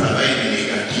le travail du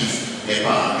négatif n'est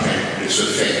pas en train de se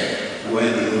faire loin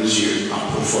de nos yeux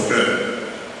en profondeur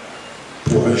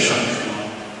pour un changement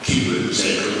qui peut nous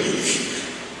être bénéfique.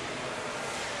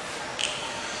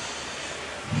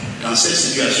 Dans cette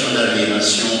situation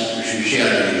d'aliénation jugée à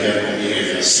la légère comme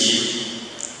irréversible,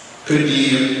 que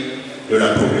dire de la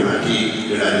problématique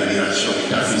de la libération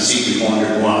métaphysique du monde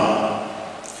noir?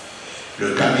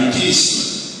 Le kamétisme,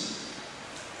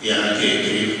 il y en a qui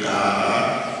écrivent K,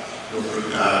 d'autres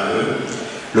K,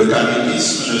 le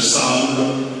kamétisme ne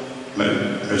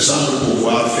semble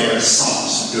pouvoir faire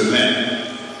sens de même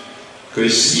que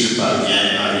s'il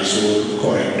parvient à résoudre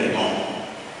correctement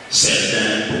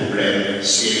certains problèmes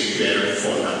spirituels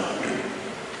fondamentaux.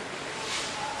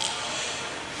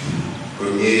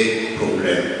 Premier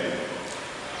problème,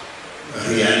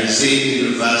 réaliser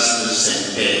une vaste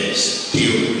synthèse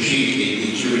théologique et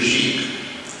idéologique,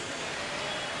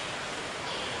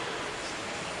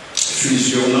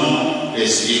 fusionnant les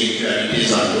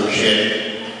spiritualités endogènes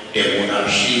des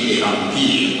monarchies et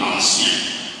empires anciens,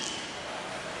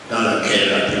 dans laquelle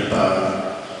la plupart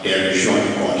des régions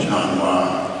du continent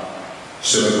noir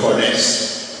se reconnaissent,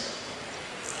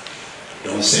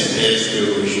 dans synthèse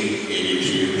théologique et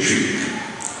liturgique.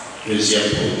 Deuxième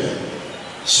problème,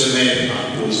 se mettre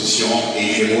en position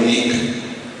hégémonique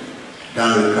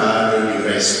dans le cadre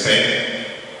du respect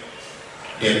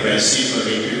des principes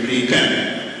républicains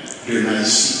de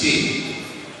laïcité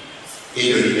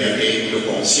et de liberté de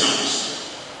conscience.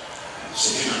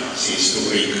 C'est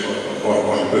historique,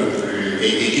 on ne peut plus,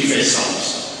 et qui fait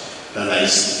sens. La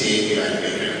laïcité et la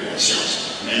liberté de conscience,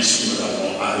 même si nous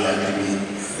avons à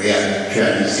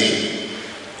réactualiser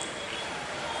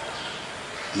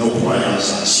nos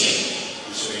croyances anciennes.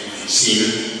 Il serait difficile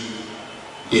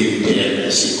d'éviter des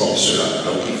principes comme cela,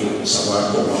 donc il faut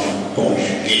savoir comment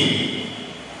conjuguer.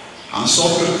 En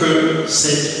sorte que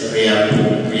cette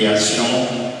réappropriation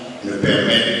ne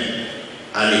permette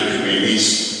à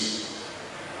l'écuménisme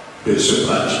de se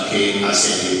pratiquer à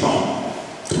ses dépens.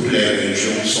 Toutes les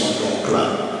religions sont donc là.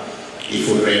 Il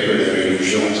faudrait que les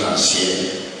religions anciennes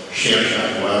cherchent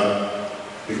à avoir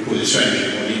une position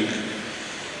hégémonique.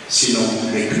 Sinon,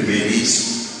 l'écuménisme,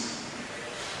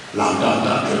 l'entente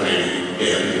entre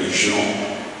les religions,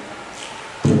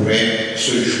 pourrait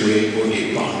se jouer aux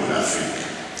dépens de l'Afrique.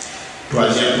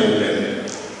 Troisième problème,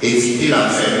 éviter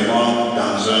l'enfermement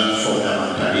dans un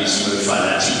fondamentalisme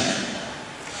fanatique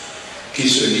qui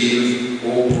se livre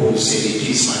au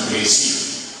prosélytisme agressif,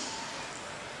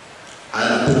 à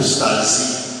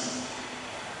l'apostasie.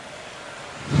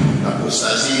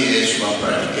 L'apostasie est souvent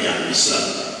pratiquée en islam.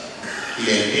 Il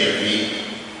est interdit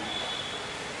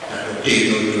d'adopter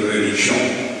une autre religion.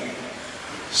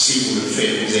 Si vous le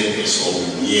faites, vous êtes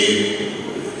excommunié.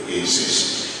 Et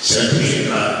c'est un péché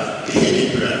grave qui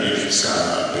peut aller jusqu'à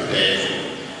peut-être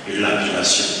de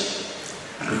l'annulation.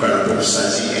 En tout cas,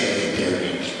 l'apostasie est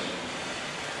interdite.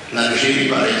 L'Algérie,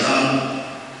 par exemple,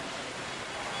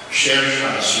 cherche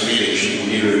à assurer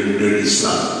l'hégémonie de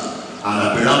l'islam en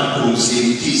appelant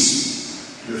prosélytisme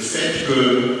le fait que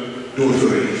d'autres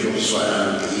religions soient dans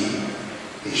le pays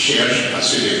et cherche à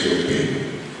se développer.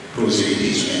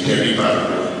 Prosélytisme interdit par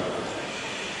le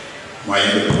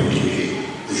moyen de protéger.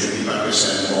 Et je ne dis pas que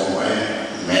c'est un bon moyen,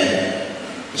 mais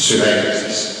cela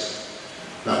existe.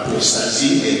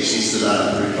 L'apostasie existe dans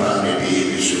la plupart des pays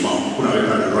musulmans. Vous n'avez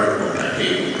pas le droit de contacter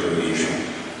une autre religion.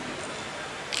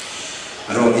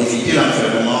 Alors, éviter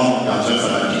l'enfermement dans un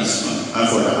fanatisme, un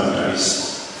fondamentalisme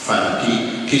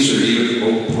fanatique qui se livre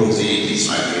au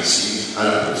prosélytisme agressif, à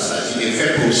l'apostasie, et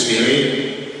fait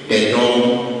prospérer des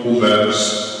dogmes ou mœurs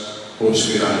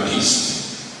obscurantistes,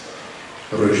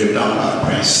 rejetant par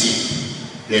principe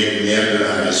les lumières de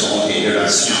la raison et de la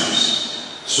science,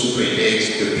 sous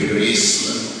prétexte de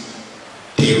purisme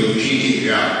théologique et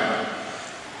grave.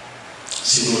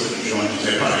 Si nos religions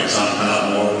disaient par exemple à la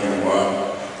mort du roi,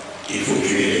 il faut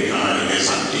tuer les gens et les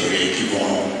enterrer qui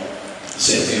vont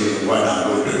servir le roi dans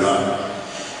l'au-delà,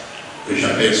 que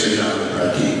j'appelle ce genre de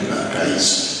pratique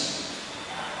l'archaïsme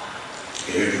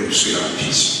et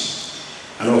l'obscurantisme.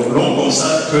 Alors, l'on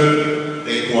constate que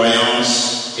les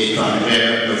croyances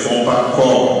étrangères ne font pas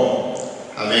corps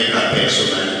avec la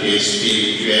personnalité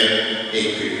spirituelle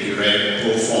et culturelle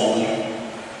profonde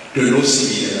de nos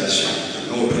civilisations,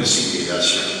 de notre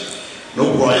civilisation.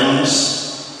 Nos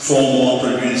croyances font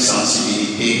montre d'une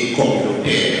sensibilité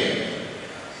communautaire,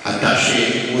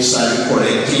 attachée au salut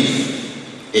collectif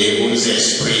et aux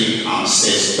esprits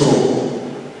ancestraux,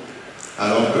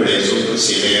 alors que les autres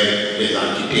célèbrent les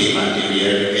entités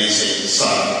matérielles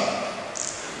insaisissables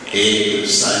et le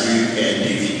salut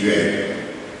individuel.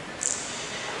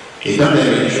 Et dans les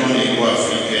religions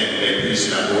négro-africaines les plus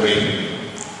élaborées,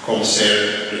 comme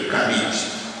celle de KEMET,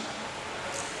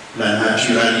 la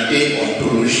naturalité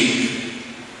ontologique,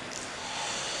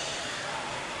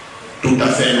 tout à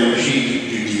fait logique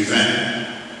du divin,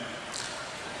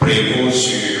 prévaut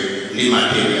sur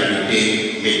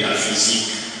l'immatérialité métaphysique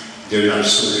de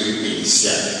l'absolu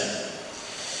initial.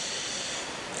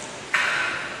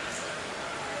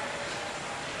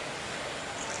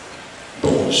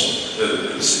 Bon,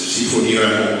 s'il faut dire un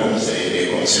mot comme c'est des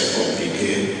concepts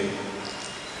compliqués,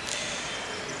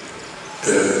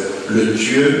 le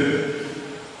Dieu,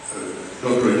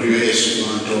 notre Dieu est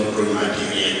souvent d'ordre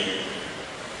matériel.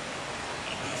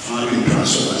 Une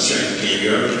transformation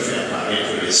intérieure qui fait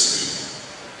apparaître l'esprit.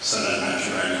 C'est la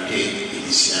naturalité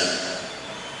initiale.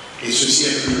 Et ceci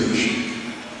est plus logique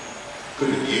que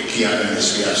de dire qu'il y a un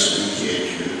esprit absolu qui est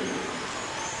Dieu,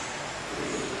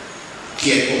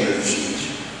 qui est comme le vide.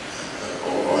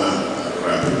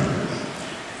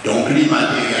 Donc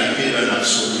l'immatérialité d'un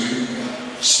absolu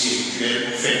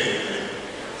spirituel fait problème,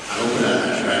 alors que la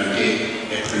naturalité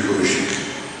est plus logique.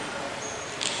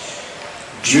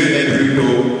 Dieu est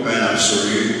plutôt un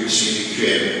absolu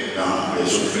spirituel dans les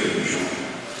autres religions.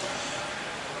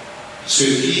 Ce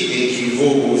qui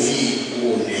équivaut au vide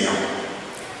ou au néant.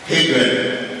 Hegel,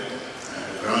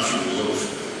 le grand philosophe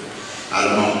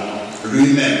allemand,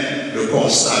 lui-même le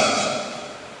constate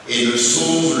et le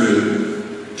sauve le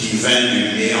divin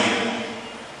du néant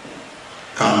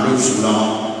qu'en le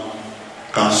voulant,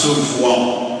 qu'en se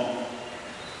vouant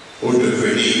au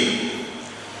devenir,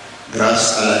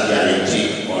 grâce à la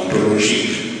dialectique ontologique.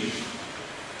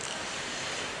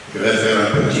 Je vais faire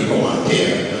un petit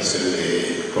commentaire parce que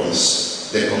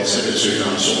les concepts de ce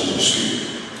genre sont obscurs.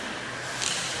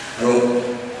 Alors,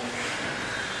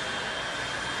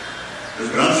 le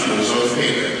grand philosophe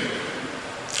Hegel,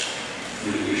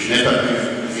 je n'ai pas pu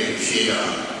vérifier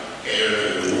dans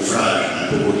quel ouvrage, un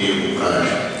peu beau dire ouvrage,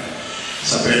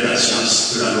 s'appelle La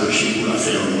science de la logique ou la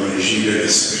phénoménologie de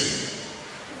l'esprit.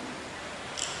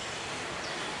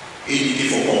 Il dit qu'il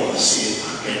faut commencer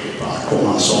à quelque part.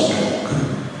 Commençons donc.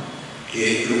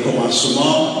 Et le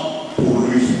commencement, pour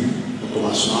lui, le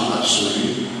commencement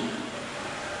absolu,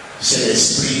 c'est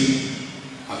l'esprit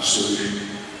absolu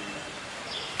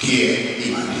qui est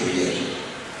immatériel.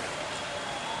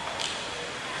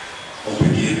 On peut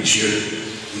dire Dieu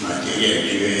immatériel,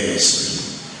 Dieu est esprit.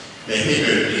 Mais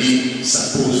Hegel dit,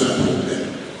 ça pose un problème.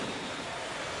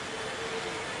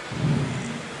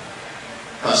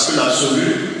 Parce que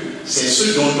l'absolu, c'est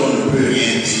ce dont on ne peut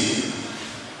rien dire.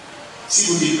 Si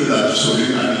vous dites que l'absolu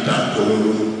habite entre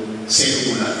nous, c'est que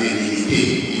vous l'avez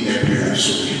limité, il n'est plus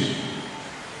absolu.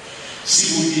 Si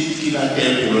vous dites qu'il a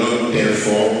telle couleur ou telle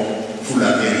forme, vous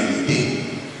l'avez limité.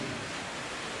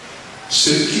 Ce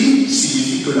qui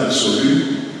signifie que l'absolu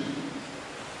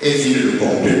est vide de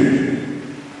contenu.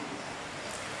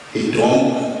 Et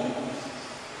donc,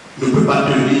 ne peut pas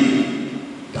tenir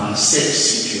dans cette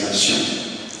situation.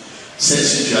 Cette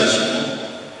situation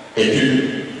est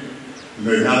une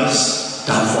menace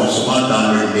d'enfoncement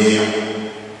dans le néant.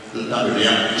 Dans le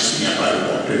néant, puisqu'il n'y a pas de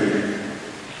contenu.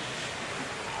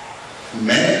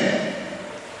 Mais,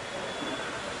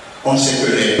 on sait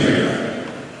que l'être est là.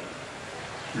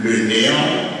 Le néant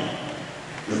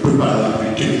ne peut pas non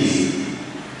plus tenir.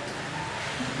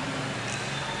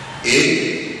 Et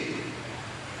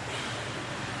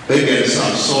Hegel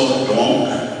s'en sort donc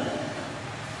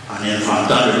en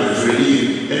inventant le devenir.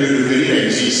 Et le devenir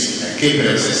existe.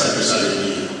 Hegel, c'est ça que ça veut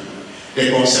dire.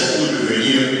 Les concepts pour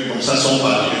devenir, comme ça, sont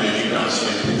partis de l'étude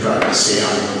ancienne pour traverser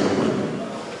en Europe.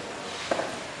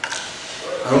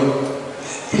 Alors,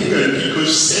 Hegel dit que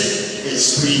cet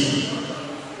esprit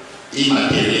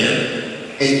immatériel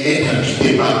est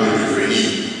habité par le devenir.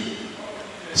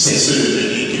 C'est ce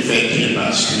devenir qui fait qu'il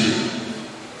bascule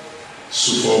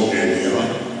sous forme de néant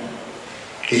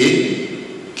et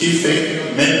qui fait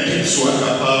même qu'il soit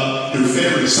capable de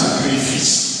faire le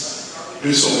sacrifice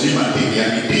de son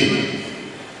immatérialité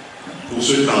pour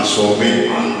se transformer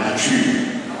en nature,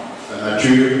 la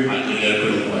nature matérielle que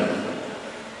nous voyons.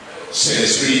 C'est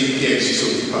l'esprit qui existe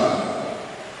au départ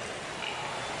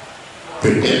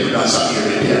peut-être dans sa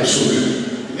pureté absolue,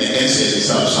 mais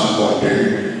insaisissable sans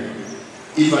contenu.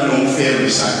 Il va donc faire le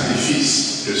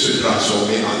sacrifice de se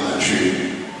transformer en nature.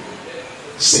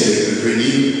 C'est le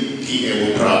devenir qui est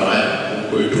au travail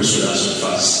pour que tout cela se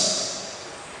fasse.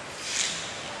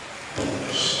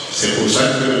 C'est pour ça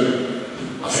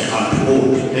que, enfin, entre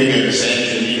autres, Hegel c'est un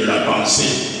génie de la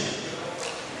pensée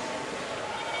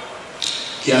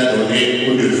qui a donné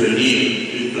au devenir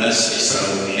une place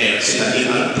extraordinaire, c'est-à-dire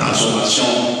la transformation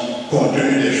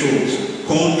contenue des choses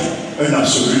contre un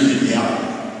absolu linéaire.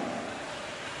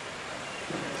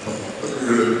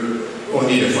 On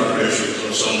dit des fois que les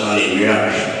choses sont dans les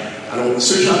nuages. Alors,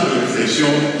 ce genre de réflexion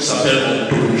s'appelle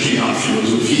ontologie en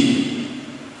philosophie.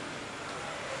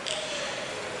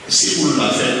 Si vous ne la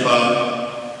faites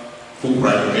pas, vous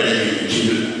croyez qu'elle est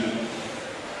inutile.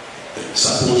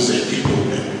 Ça pose des petits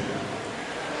problèmes.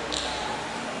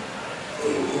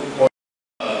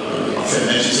 Enfin,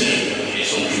 même si ils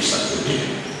sont juste à côté.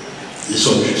 Ils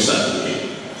sont juste à côté.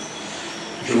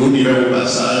 Je vous dirai au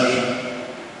passage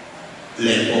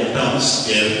l'importance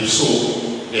des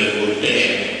Rousseau, des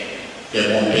Voltaire, des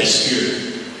Montesquieu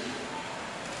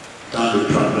dans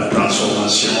la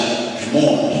transformation du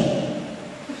monde.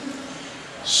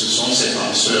 Ce sont ces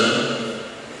penseurs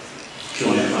qui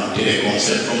ont inventé des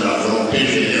concepts comme la volonté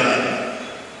générale,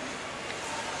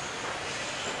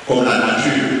 comme la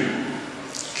nature,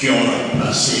 qui ont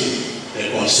remplacé les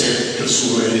concepts de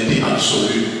souveraineté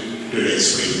absolue de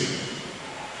l'esprit.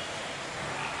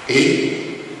 Et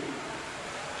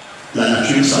la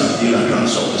nature, ça veut dire la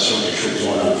transformation des choses,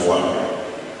 on la voit.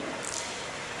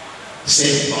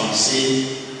 Cette pensée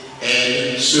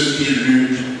aide ceux qui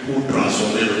luttent pour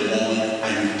transformer le monde à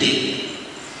lutter.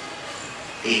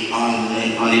 Et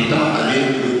en étant allé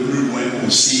le plus loin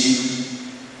possible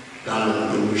dans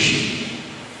l'ontologie,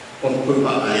 on ne peut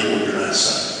pas aller au-delà de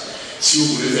ça. Si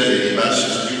vous voulez faire des débats sur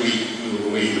ce qui,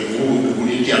 vous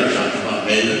dites qu'il y a le changement,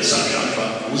 mais ça ne change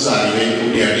pas. Vous arrivez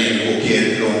au dernier niveau qui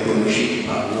est l'ontologie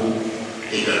par vous,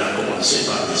 et de la commencer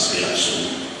par l'esprit absolu.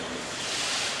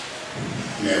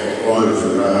 Mais on le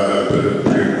verra un peu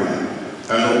plus loin.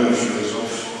 Un autre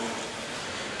philosophe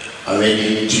avait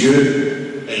dit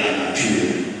Dieu est la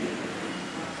nature.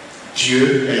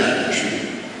 Dieu est la nature.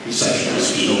 Il s'agit de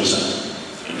Spinoza.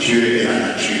 Dieu est la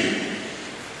nature.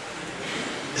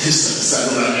 Ça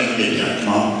nous ramène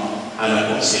immédiatement à la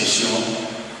conception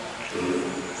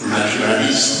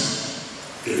naturaliste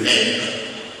de l'être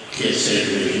qui est celle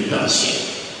de l'Égypte ancienne.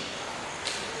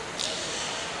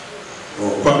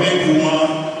 Kwame Nkrumah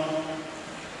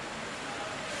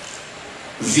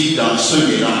vit dans ce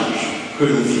mélange que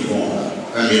nous vivons,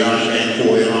 un mélange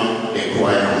incohérent des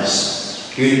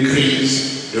croyances, une crise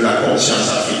de la conscience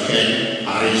africaine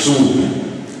à résoudre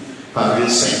par une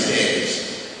synthèse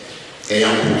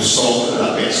ayant pour socle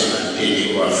la personnalité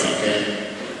négro-africaine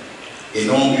et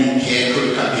non une piètre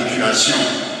capitulation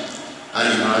à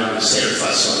l'image de celle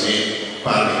façonnée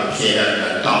par les pierres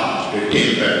latentes de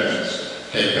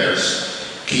Tempers,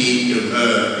 qui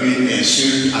demeure une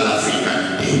insulte à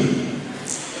l'africanité.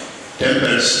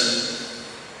 Tempers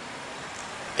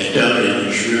est un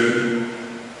religieux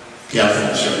qui a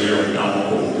fonctionné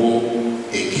longtemps au Congo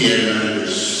et qui est l'un de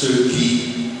ceux qui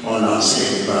ont lancé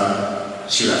le débat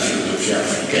sur la philosophie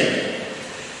africaine.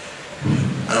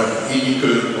 Alors, il dit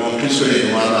que, bon, tout ce que les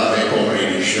Noirs avaient comme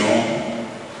religion,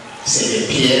 c'est des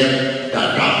pierres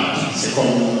d'attente, c'est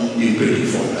comme une petite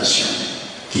fondation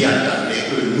qui attendait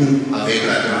que nous, avec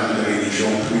la grande religion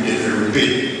plus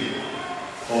développée,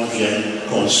 on vienne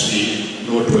construire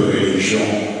notre religion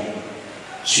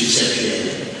sur cette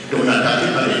pierre. Donc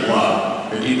n'attaquez pas les Noirs,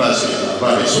 ne dites pas c'est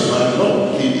là-bas les sauvages,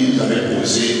 non, ils avaient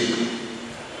posé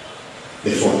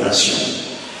des fondations.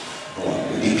 Bon,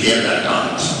 des pierres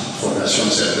d'attente, fondation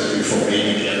c'est un peu plus formée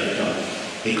des pierres d'attente.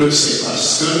 Et que c'est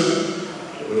parce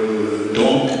que,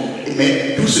 donc,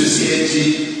 mais tout ceci est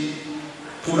dit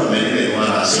pour amener les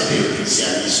Noirs à accepter le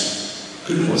christianisme.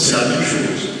 Que nous, c'est la même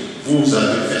chose. Vous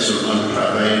avez fait seulement le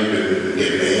travail de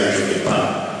déblayage au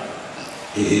départ.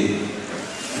 Et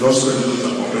lorsque nous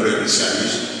apportons le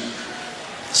christianisme,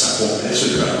 ça complète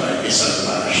ce travail et ça nous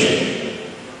parachète.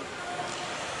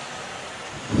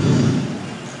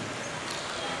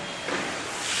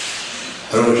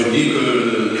 Alors je dis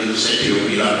que cette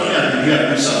théorie-là, on est habitué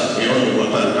à tout ça et on ne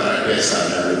voit pas le caractère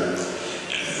scandaleux.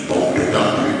 Bon,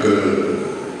 d'autant plus que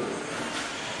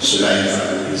cela est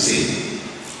valorisé.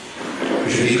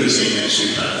 Je dis que c'est une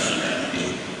insulte à l'africanité.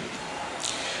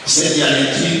 Cette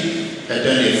dialectique est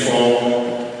un effort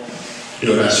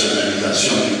de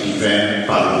rationalisation du divin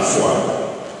par la foi.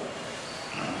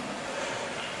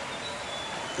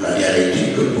 La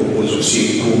dialectique propose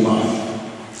aussi comment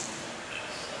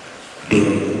de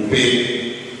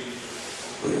préoccupé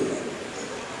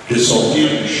de sortir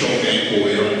du choc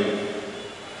incohérent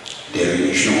des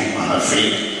religions en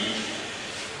Afrique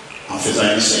en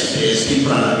faisant une synthèse qui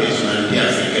prend la personnalité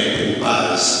africaine pour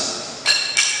base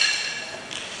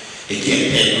et qui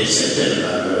intègre certaines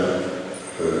valeurs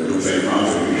nouvellement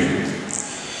venues.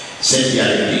 Cette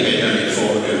dialectique est un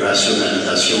effort de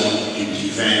rationalisation du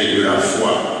divin et de la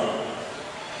foi.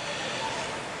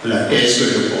 La thèse que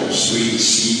je construis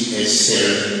ici est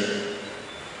celle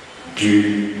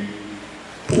d'une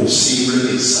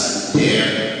possible et salutaire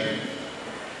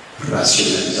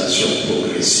rationalisation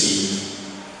progressive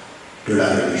de la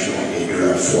religion et de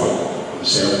la foi comme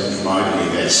c'est un mouvement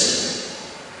universel.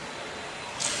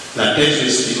 La thèse de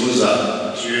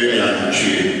Spinoza, Dieu et la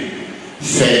nature,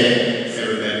 fait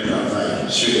le même travail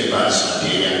sur des bases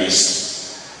matérialistes.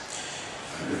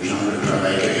 Le genre de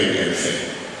travail que Hegel fait.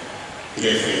 Il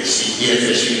est fait ici, il est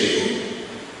fait sur des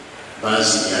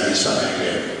bases idéalistes par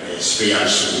Hegel, l'esprit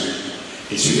absolu,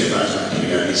 et sur des bases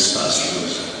matérialistes par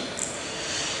Spinoza.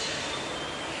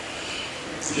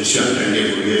 Je suis en train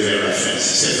d'évoluer vers la fin,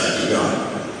 si c'est fatigant,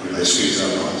 je m'excuse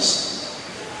d'avance.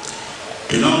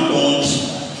 Tenant compte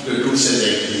de toutes ces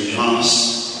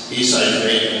exigences, il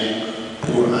s'agirait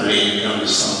donc, pour aller dans le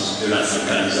sens de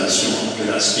l'africanisation,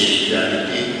 de la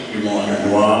spiritualité du monde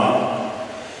noir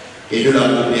et de la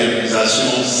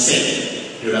modernisation saine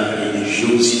de la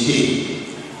religiosité,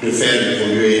 de faire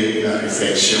évoluer la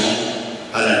réflexion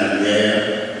à la lumière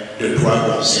de trois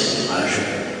concepts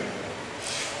majeurs.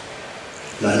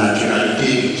 La naturalité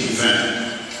du divin,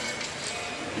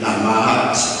 la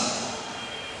mahat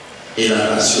et la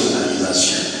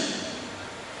rationalisation.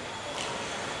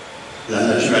 La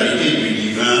naturalité du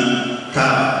divin,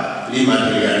 car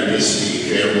l'immatérialité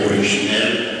spirituelle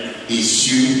originelle,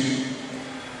 issue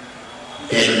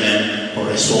d'elle-même,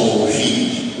 correspond au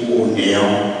vide ou au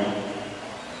néant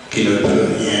qui ne peut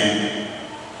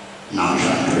rien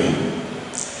engendrer.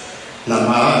 La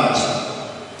mahat,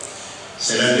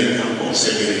 c'est l'un des grands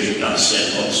concepts de l'Égypte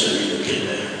ancienne comme celui de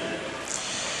Kemet,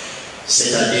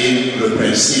 c'est-à-dire le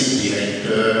principe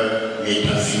directeur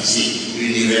métaphysique,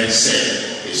 universel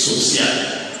et social,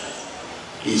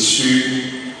 issu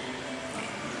du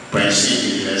principe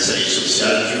universel et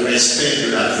social du respect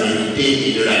de la vérité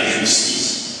et de la justice.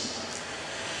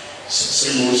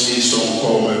 Ces mots-ci sont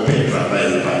comme paix,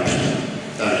 travail et patrie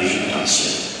dans l'Égypte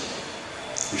ancienne.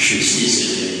 Justice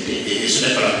et vérité, et ce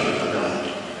n'est pas la propagande.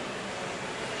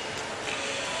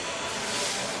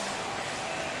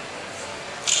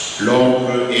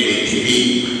 L'ordre et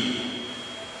l'équilibre.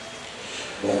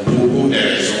 Bon, pour beaucoup de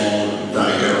raisons dans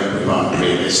lesquelles on ne peut pas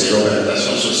entrer, mais c'est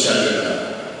l'organisation sociale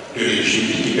de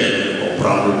l'Égypte qui permet de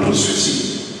comprendre tout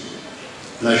ceci.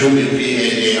 La géométrie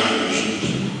est née en Égypte.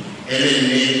 Elle est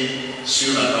née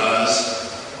sur la base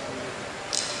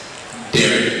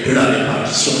de la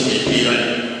répartition des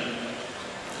terrains.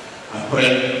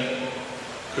 Après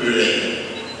que les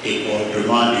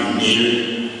débordements du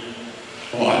Nil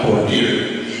ont apporté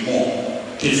le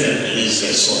qui fertilise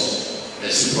les sols.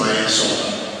 Les citoyens sont là.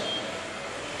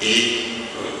 Et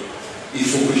il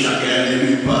faut que chacun ait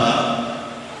une part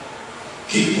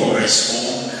qui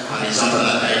correspond, par exemple, à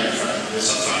la taille de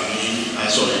sa famille, à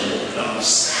son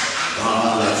importance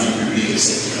dans la vie publique,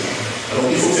 etc. Alors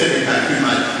il faut faire des calculs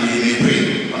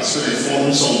millimétrés, parce que les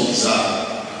formes sont bizarres.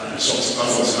 Elles ne sont pas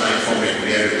forcément les formes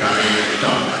régulières, le carré, le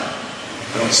rectangle.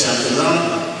 Alors c'est en faisant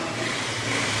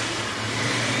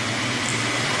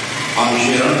en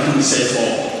gérant toutes ces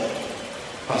formes,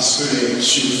 parce que les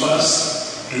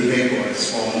surfaces devaient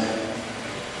correspondre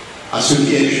à ce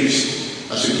qui est juste,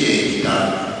 à ce qui est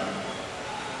équitable.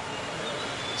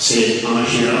 C'est en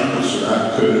gérant tout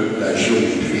cela que la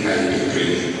géométrie a été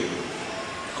créée,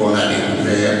 qu'on a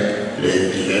découvert les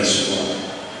diverses formes.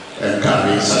 Un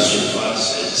carré, sa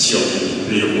surface, si on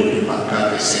multiplie le côté par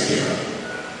 4, etc.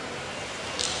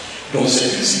 Donc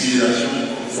c'est une civilisation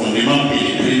profondément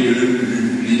pénétrée de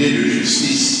l'idée de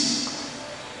justice,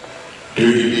 de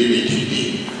l'idée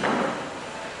d'équité.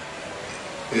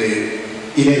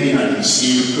 Il est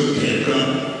inadmissible que quelqu'un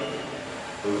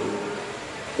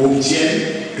obtienne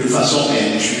de façon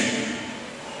indue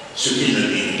ce qu'il ne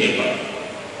méritait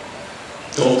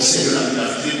pas. Donc c'est de la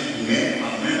métaphysique, mais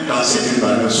en même temps c'est une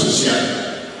valeur sociale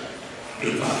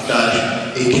de partage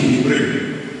équilibré.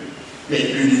 Mais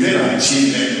l'univers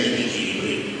entier même est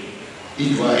équilibré.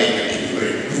 Il doit être équilibré.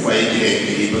 Vous voyez qu'il est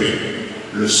équilibré.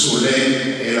 Le soleil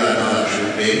est là dans la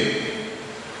journée,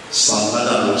 s'en va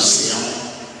dans l'océan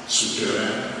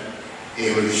souterrain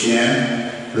et revient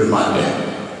le matin.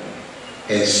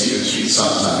 Ainsi de suite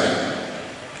sans arrêt.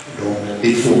 Donc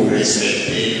il faut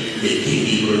respecter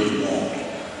l'équilibre du monde.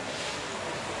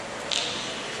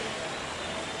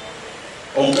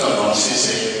 avancer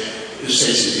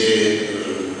ces idées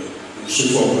sous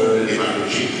forme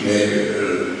démagogique, mais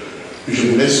je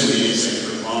voulais souligner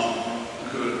simplement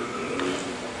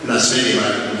que l'aspect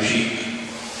démagogique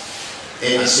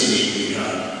est assez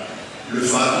négligeable. Le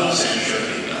pharaon, c'est un chef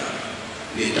d'État.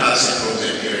 L'État a ses propres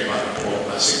intérêts par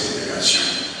rapport à ses populations.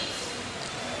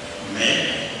 Mais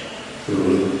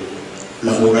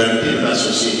la moralité de la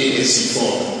société est si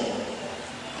forte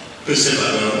que ces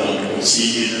valeurs montrent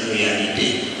aussi une réalité.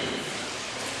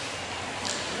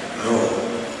 Alors,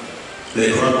 les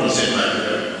droits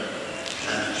conservateurs,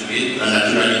 la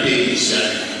naturalité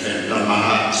initiale, la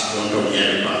mahat dont on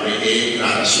vient de parler, et la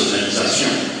rationalisation.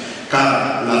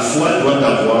 Car la foi doit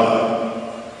avoir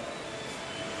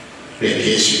les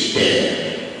pieds sur terre,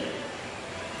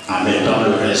 en mettant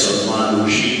le raisonnement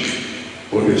logique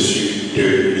au-dessus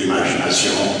de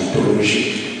l'imagination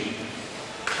mythologique.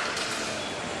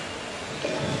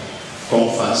 Qu'on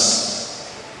fasse,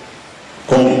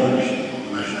 qu'on imagine.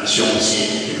 L'imagination aussi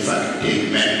est une faculté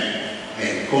humaine,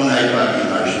 mais qu'on n'aille pas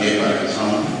imaginer, par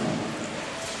exemple,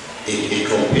 et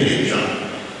tromper les gens.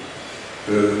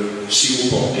 Si vous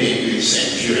portez une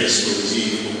ceinture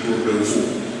explosive autour de vous,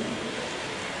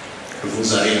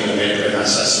 vous allez commettre un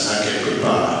assassinat quelque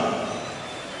part.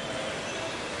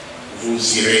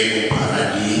 Vous irez au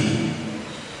paradis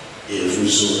et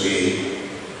vous aurez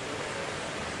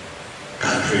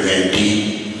 90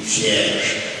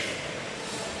 vierges.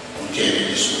 On tient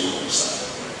des discours comme ça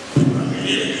pour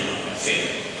amener les gens à faire.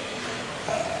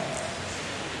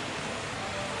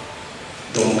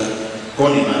 Donc,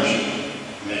 qu'on imagine,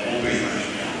 mais on peut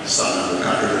imaginer ça dans le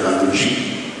cadre de la logique.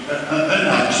 Un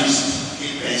artiste qui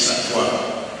peint sa toile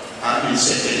a une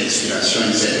certaine inspiration,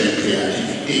 une certaine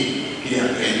créativité qu'il est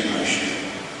en train d'imaginer.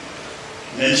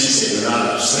 Même si c'est de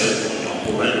l'art abstrait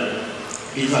contemporain,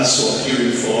 il va sortir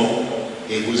une forme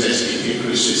et vous expliquer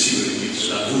que ceci veut dire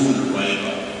cela. Vous ne le voyez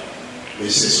pas. Mais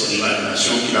c'est son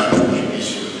imagination qui l'a projecté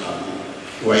sur le tableau.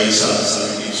 Vous voyez ça, ça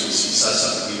veut dire ceci, ça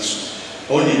veut dire cela.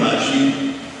 On imagine,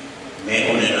 mais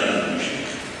on est dans la logique.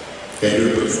 Les deux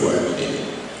peuvent cohabiter.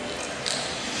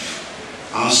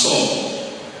 En somme,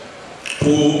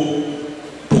 pour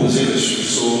poser le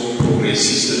sursaut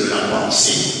progressiste de la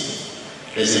pensée,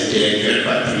 les intellectuels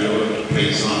patriotes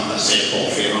présents à cette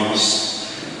conférence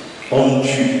ont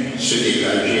dû se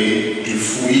dégager du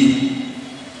fouillis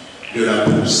de la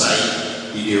broussaille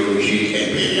idéologique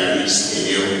impérialiste et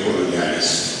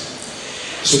néocolonialiste.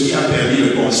 Ce qui a permis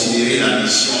de considérer la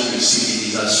mission de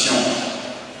civilisation,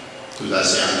 tout ça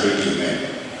c'est entre guillemets,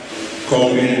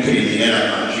 comme une criminelle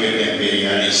aventure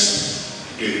impérialiste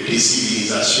de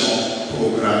décivilisation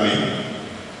programmée.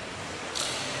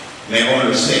 Mais on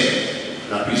le sait,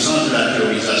 la puissance de la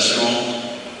théorisation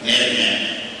n'est rien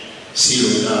si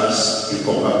l'audace du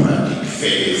combat pratique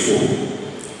fait défaut.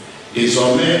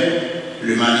 Désormais,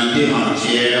 l'humanité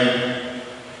entière,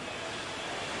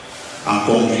 en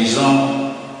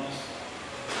conduisant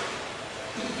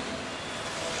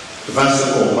vaste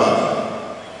combat,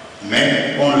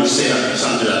 mais on le sait, la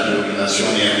puissance de la théorisation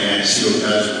n'est rien si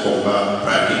l'audace du combat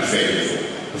pratique fait défaut.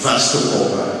 Vaste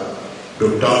combat,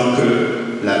 d'autant que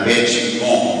la bête du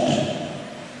monde,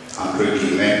 entre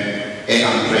guillemets, est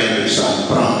en train de s'en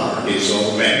prendre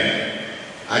désormais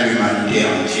à l'humanité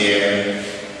entière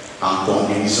en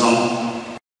conduisant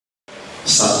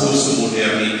sa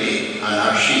post-modernité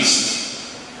anarchiste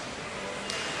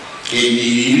et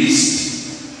nihiliste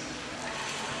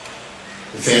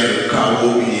vers le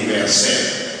chaos universel.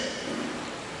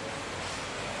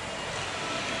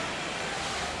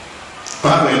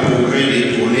 Par les progrès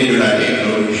détournés de la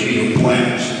technologie de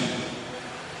pointe,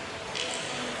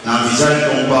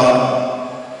 n'envisage-t-on pas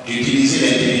d'utiliser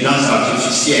l'intelligence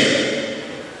artificielle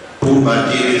pour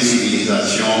bâtir une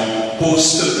civilisation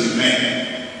post-humaine,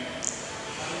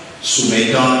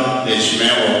 soumettant les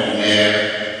humains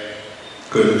ordinaires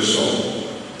que nous sommes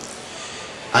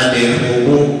à des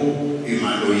robots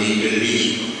humanoïdes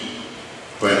libres?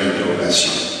 Point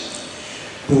d'interrogation.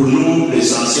 Pour nous,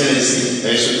 l'essentiel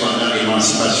est cependant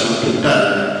l'émancipation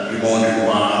totale du monde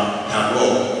noir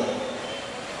d'abord,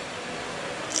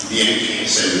 bien qu'il y ait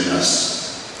ces menaces.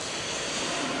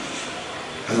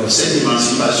 Alors cette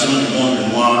émancipation du monde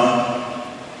noir,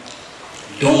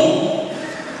 dont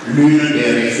l'une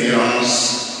des références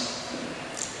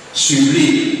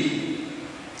sublimes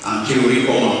en théorie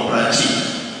comme en pratique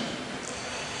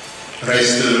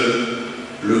reste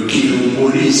le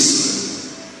kilobolisme,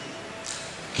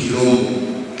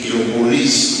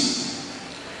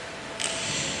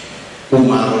 ou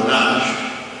marronnage,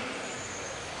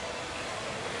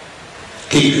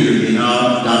 qui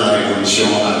culmina dans la révolution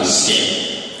haïtienne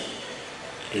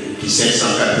de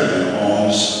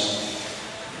 1791,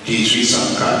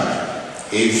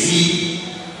 1804 et vit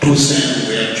Toussaint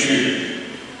Louverture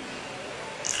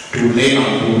tourner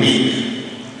en bourrique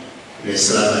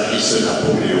l'esclavagiste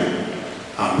Napoléon,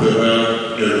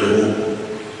 empereur de l'Europe.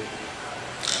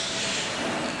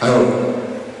 Alors,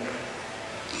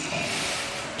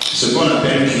 ce qu'on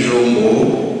appelle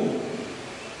Quilombo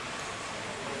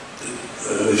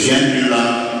vient du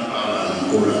langue par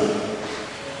l'Angola.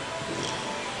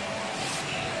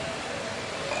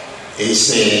 Et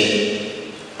c'est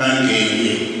un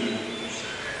guerrier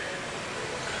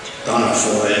dans la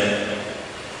forêt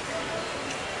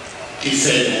qui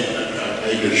fait un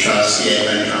travail de chasse qui est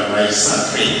un travail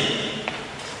sacré.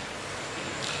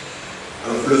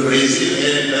 Alors, le Brésil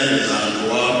est l'un des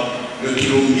endroits, le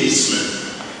quilombisme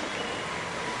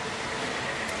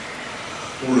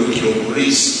ou le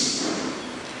quilomborisme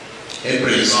est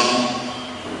présent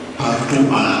partout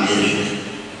en Amérique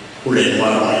où les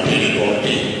Noirs ont été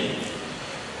déportés.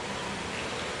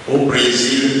 Au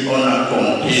Brésil, on a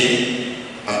compté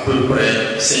à peu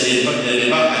près, c'est des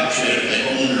débats actuels, mais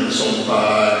comme nous ne sommes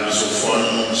pas lusophones,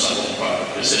 nous ne savons pas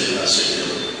que c'est de la société.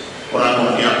 On a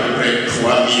compté à peu près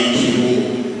 3000 kilos.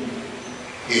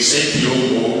 Et ces kilos,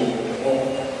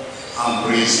 en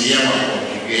brésilien, en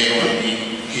portugais, on dit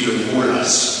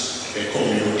quilombolas, les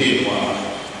communautés noires.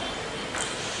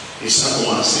 Et ça a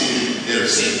commencé dès le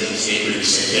 7e siècle, le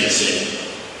 7e siècle.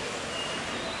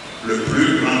 Le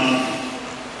plus grand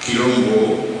quilombo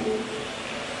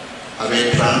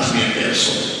avec 30 000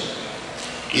 personnes.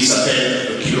 Il s'appelle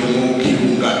le quilombo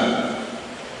Kilunga,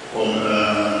 comme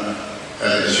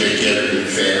monsieur qui a pu le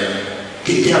faire,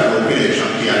 qui a bloqué les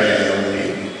gens qui allaient à Yaoundé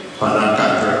pendant 4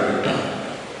 heures de temps.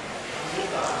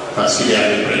 Parce qu'il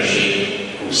avait prêché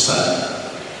au stade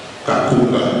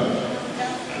Kakuga.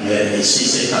 Mais ici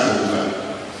c'est Kakuga.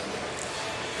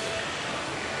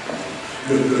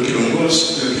 Le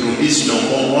quilombisme, donc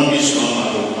on dit souvent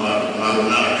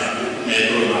marronnage,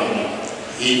 nègre marron.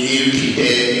 Il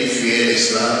quittait, il fuyait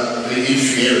l'esclave, il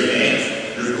fuyait le maître,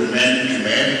 le domaine du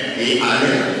maître et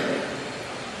allait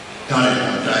dans les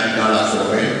montagnes, dans la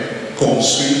forêt,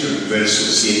 construire de nouvelles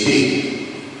sociétés.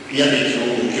 Il y a des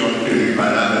quilombos qui ont tenu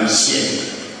pendant un siècle,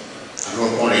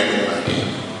 alors qu'on les combattait.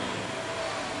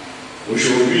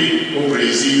 Aujourd'hui, au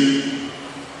Brésil,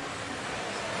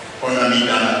 on a mis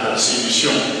dans la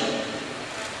Constitution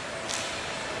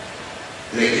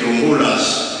les quilombolas,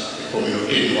 les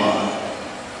communautés noires,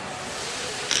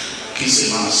 qui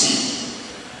s'émancipent,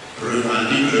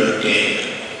 revendiquent leurs terres,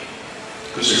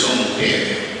 que ce sont nos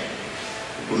terres,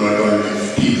 qu'on nous donne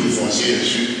des titres fonciers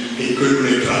dessus, et que nous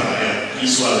les travaillons, qu'ils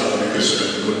soient reconnus que ce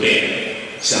sont nos terres.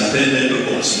 C'est en train d'être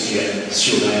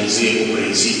constitutionnalisé au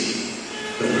Brésil.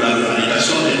 Donc la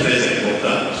revendication est très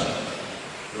importante.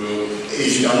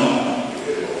 Évidemment,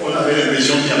 on avait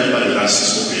l'impression qu'il n'y avait pas de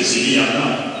racisme au Brésil, il y en a.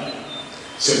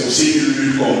 C'est aussi une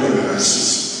lutte contre le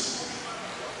racisme.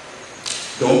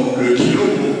 Donc le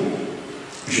quilombo,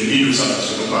 je dis tout ça parce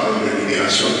que nous parlons de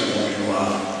libération du monde noir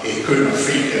et que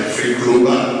l'Afrique est l'Afrique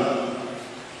globale.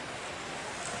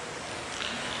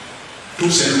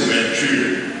 Toute cette ouverture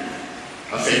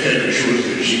a fait quelque chose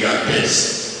de gigantesque.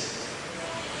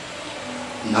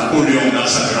 Napoléon, dans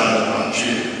sa grande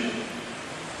aventure,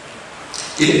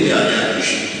 il était allé en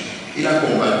Égypte. Il a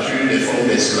combattu les formes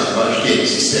d'esclavage qui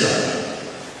existaient là-bas.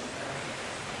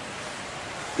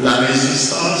 La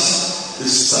résistance,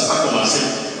 ça n'a pas commencé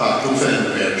par tout faire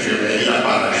l'ouverture, mais il a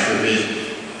parachevé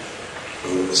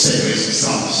cette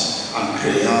résistance en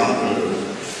créant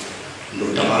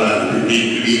notamment la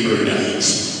République libre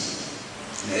d'Haïti.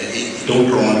 Mais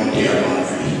d'autres ont lutté avant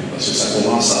lui, parce que ça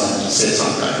commence en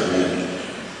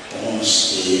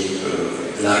 1791 et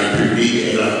la République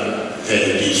est là vers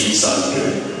 1802.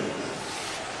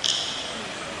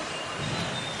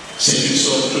 C'est une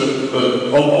sorte,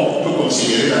 on peut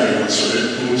considérer la révolution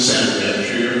de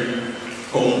Saint-Ouverture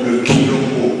comme le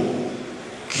quilombo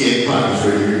qui est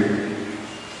parvenu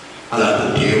à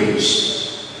l'apothéose.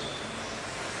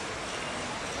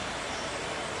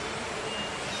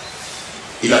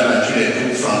 Il a battu les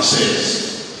troupes françaises.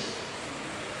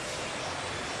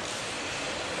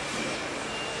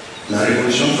 La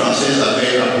Révolution française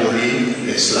avait aboli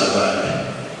l'esclavage.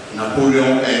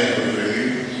 Napoléon est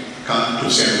revenu quand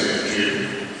Toussaint Louverture,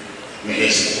 mais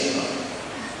laissez-moi.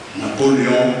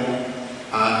 Napoléon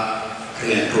a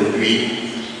réintroduit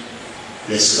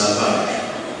l'esclavage.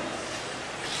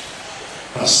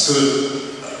 Parce que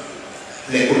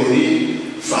les colonies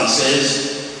françaises,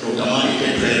 notamment,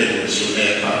 étaient très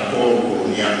révolutionnaires par rapport aux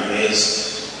colonies anglaises.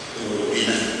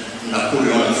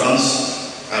 Napoléon en France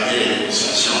avait des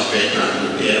négociations avec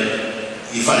l'Angleterre.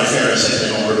 Il fallait faire un certain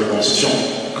nombre de concessions,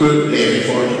 que les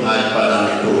révoltes n'aillent pas dans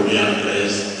les colonies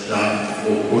anglaises,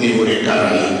 au niveau des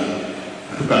Caraïbes.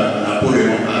 En tout cas,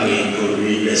 Napoléon a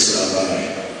réintroduit l'esclavage.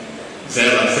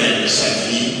 Vers la fin de sa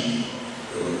vie,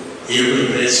 il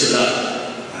regrette cela,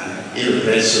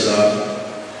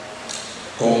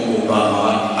 comme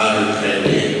Obama a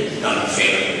regretté dans l'affaire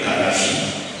de Kadhafi.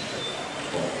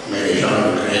 Bon, mais les gens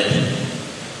regrettent,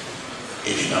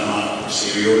 évidemment, pour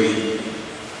sérieux.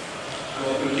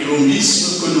 Alors, le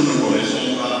quilombisme que nous ne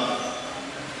connaissons pas,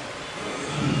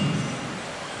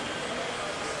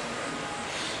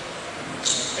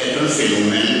 est un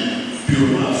phénomène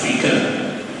purement africain.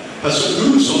 Parce que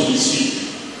nous sommes ici,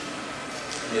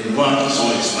 les Noirs qui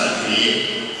sont expatriés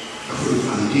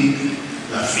revendiquent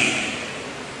l'Afrique.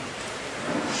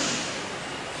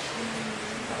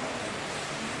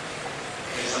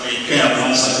 Les Américains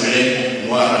avant s'appelaient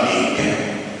Noirs américains.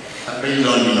 Après ils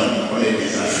ont dit non, on est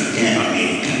des Africains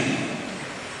américains.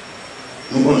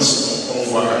 Nous on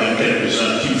voit quand même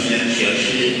quelques-uns qui viennent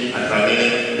chercher à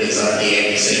travers les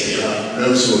ADN, etc.,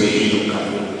 leurs origines au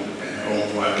Cameroun.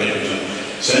 On voit quelques-uns.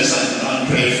 C'est un sentiment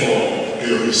très fort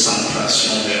de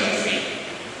recentration vers l'Afrique.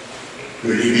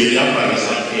 Le Libéria, par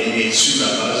exemple, est né sur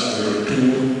la base de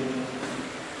retour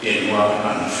des Noirs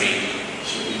en Afrique.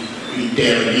 C'est une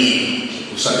terre libre, c'est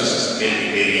pour ça que ça s'appelle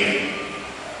Libéria.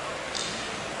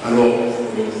 Alors,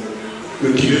 le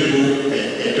Québec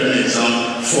est un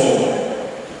exemple fort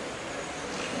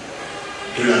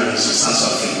de la résistance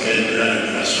africaine, de la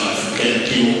libération africaine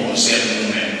qui nous concerne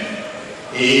nous-mêmes.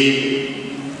 Et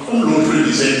comme l'autre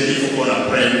disait, il faut qu'on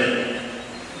apprenne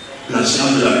la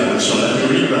science de la révolution, la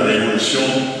théorie de la révolution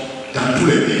dans tous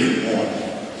les pays du monde.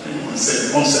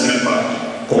 On ne sait même pas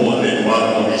comment les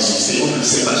Noirs ont résisté, on ne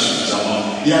sait pas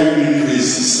suffisamment. Il y a eu une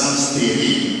résistance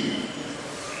terrible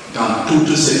dans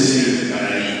toutes ces îles de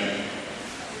Caraïbes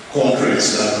contre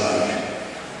l'esclavage.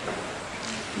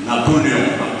 Napoléon,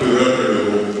 empereur de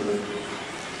l'Europe,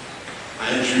 a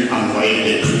dû envoyer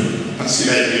des troupes parce qu'il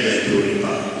a été vaincu au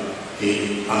départ. Et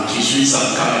en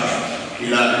 1804,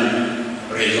 il a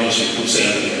eu raison sur toutes ces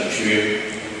ouvertures.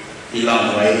 Il a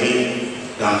envoyé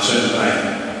dans un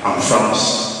règne en France,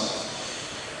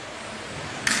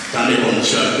 dans des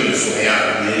conditions un peu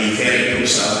effroyables, mais l'hiver et tout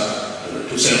ça,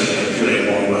 toutes ces ouvertures et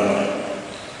bon voilà.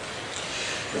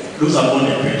 Nous avons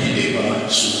des petits débats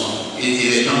souvent, et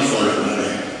les gens font le malin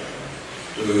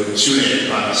sur les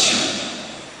réparations.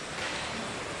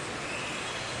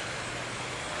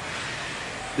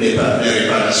 Les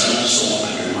réparations sont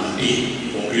argumentées,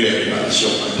 y compris les réparations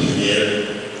matérielles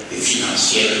et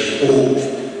financières et autres.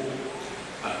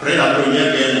 Après la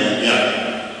Première Guerre mondiale,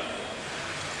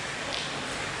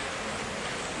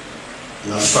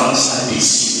 la France a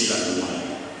décimé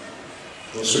l'Allemagne.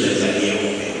 Lorsque les Alliés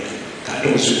ont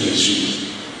vaincu, 14-18.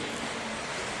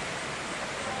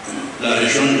 La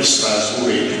région de Strasbourg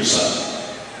et tout ça,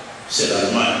 c'est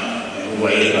l'Allemagne. Vous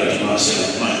voyez les bâtiments, c'est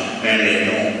l'Allemagne. Même les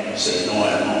noms, c'est les noms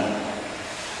allemands.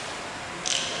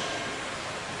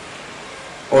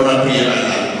 On a pris à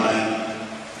l'Allemagne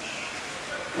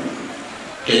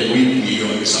quelques 8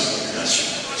 millions de sa population.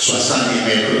 70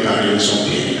 mètres carrés de son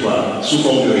territoire, sous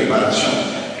forme de réparation.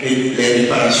 Et les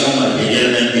réparations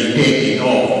matérielles même étaient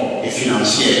énormes et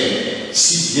financières,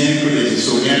 si bien que les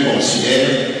historiens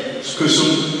considèrent que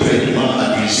ce traitement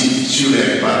abusif sur les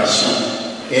réparations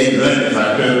est l'un des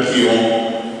facteurs qui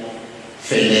ont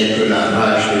fait naître la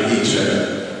rage de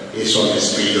Hitler et son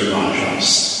esprit de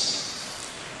vengeance.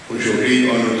 Aujourd'hui,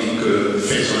 on nous dit que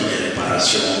faisons des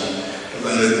réparations.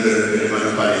 On ne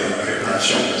demande pas des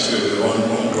réparations parce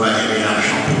qu'on doit aimer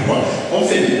l'argent. Pourquoi? On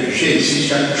fait des budgets ici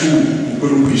chaque jour pour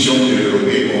que nous puissions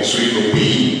développer, construire nos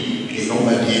pays. Et on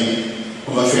va dire,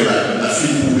 on va faire la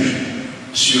fine bouche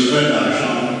sur un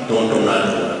argent dont on a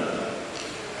droit.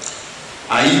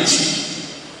 Haïti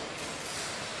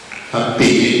a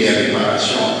payé des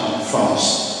réparations en France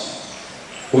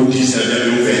au 19e et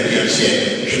au 20e siècle.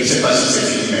 Je ne sais pas si c'est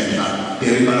fini maintenant. Des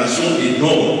réparations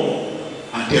énormes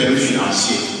en termes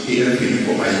financiers. Et un pays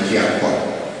comme Haïti a quoi?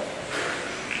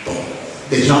 Bon,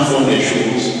 les gens font des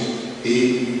choses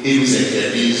et ils nous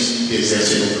interdisent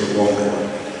d'exercer notre bon droit.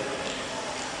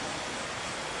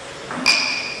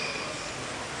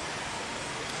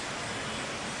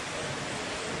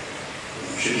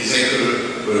 Je disais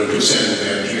que toute cette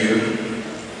ouverture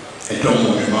est un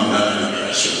monument dans la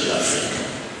libération de l'Afrique.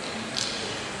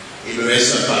 Il me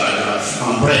reste un paragraphe.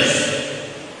 En bref,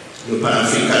 le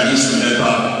panafricanisme n'est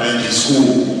pas un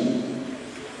discours,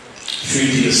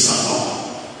 fut-il savant.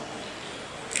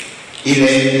 Il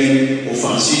est une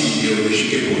offensive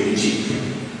idéologique et politique.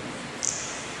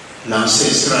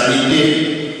 L'ancestralité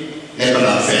n'est pas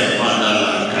l'enfermement dans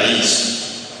l'archaïsme.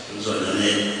 Nous avons donné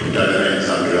tout à l'heure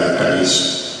l'exemple de l'archaïsme.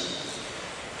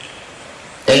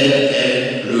 Elle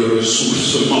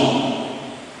seulement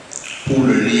pour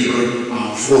le livre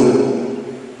en vol,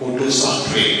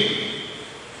 auto-centré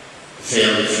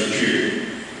vers le futur.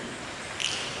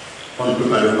 On ne peut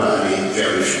pas le parler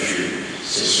vers le futur.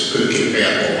 C'est ce que KEMET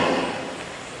recommande.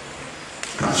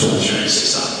 Transformation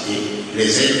incessante. Et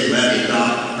les êtres humains étant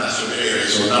rationnels et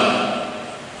raisonnables,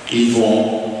 ils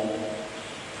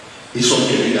sont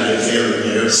tenus d'aller vers le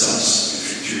meilleur sens du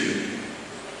futur.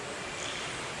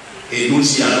 Et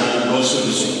nous y allons lorsque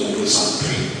nous sommes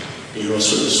auto-centrés et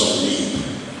lorsque nous sommes libres.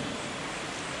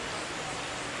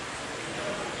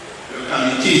 Le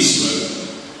kamitisme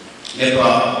n'est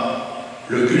pas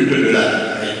le culte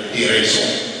des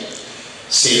raisons,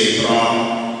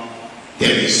 célébrant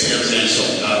des mystères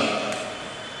insondables.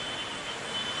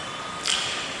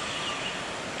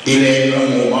 Il est un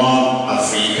moment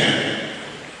africain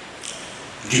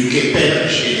du québec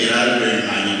général de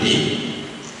l'humanité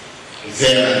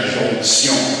vers la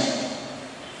jonction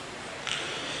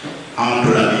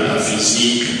entre la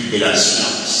métaphysique et la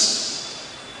science.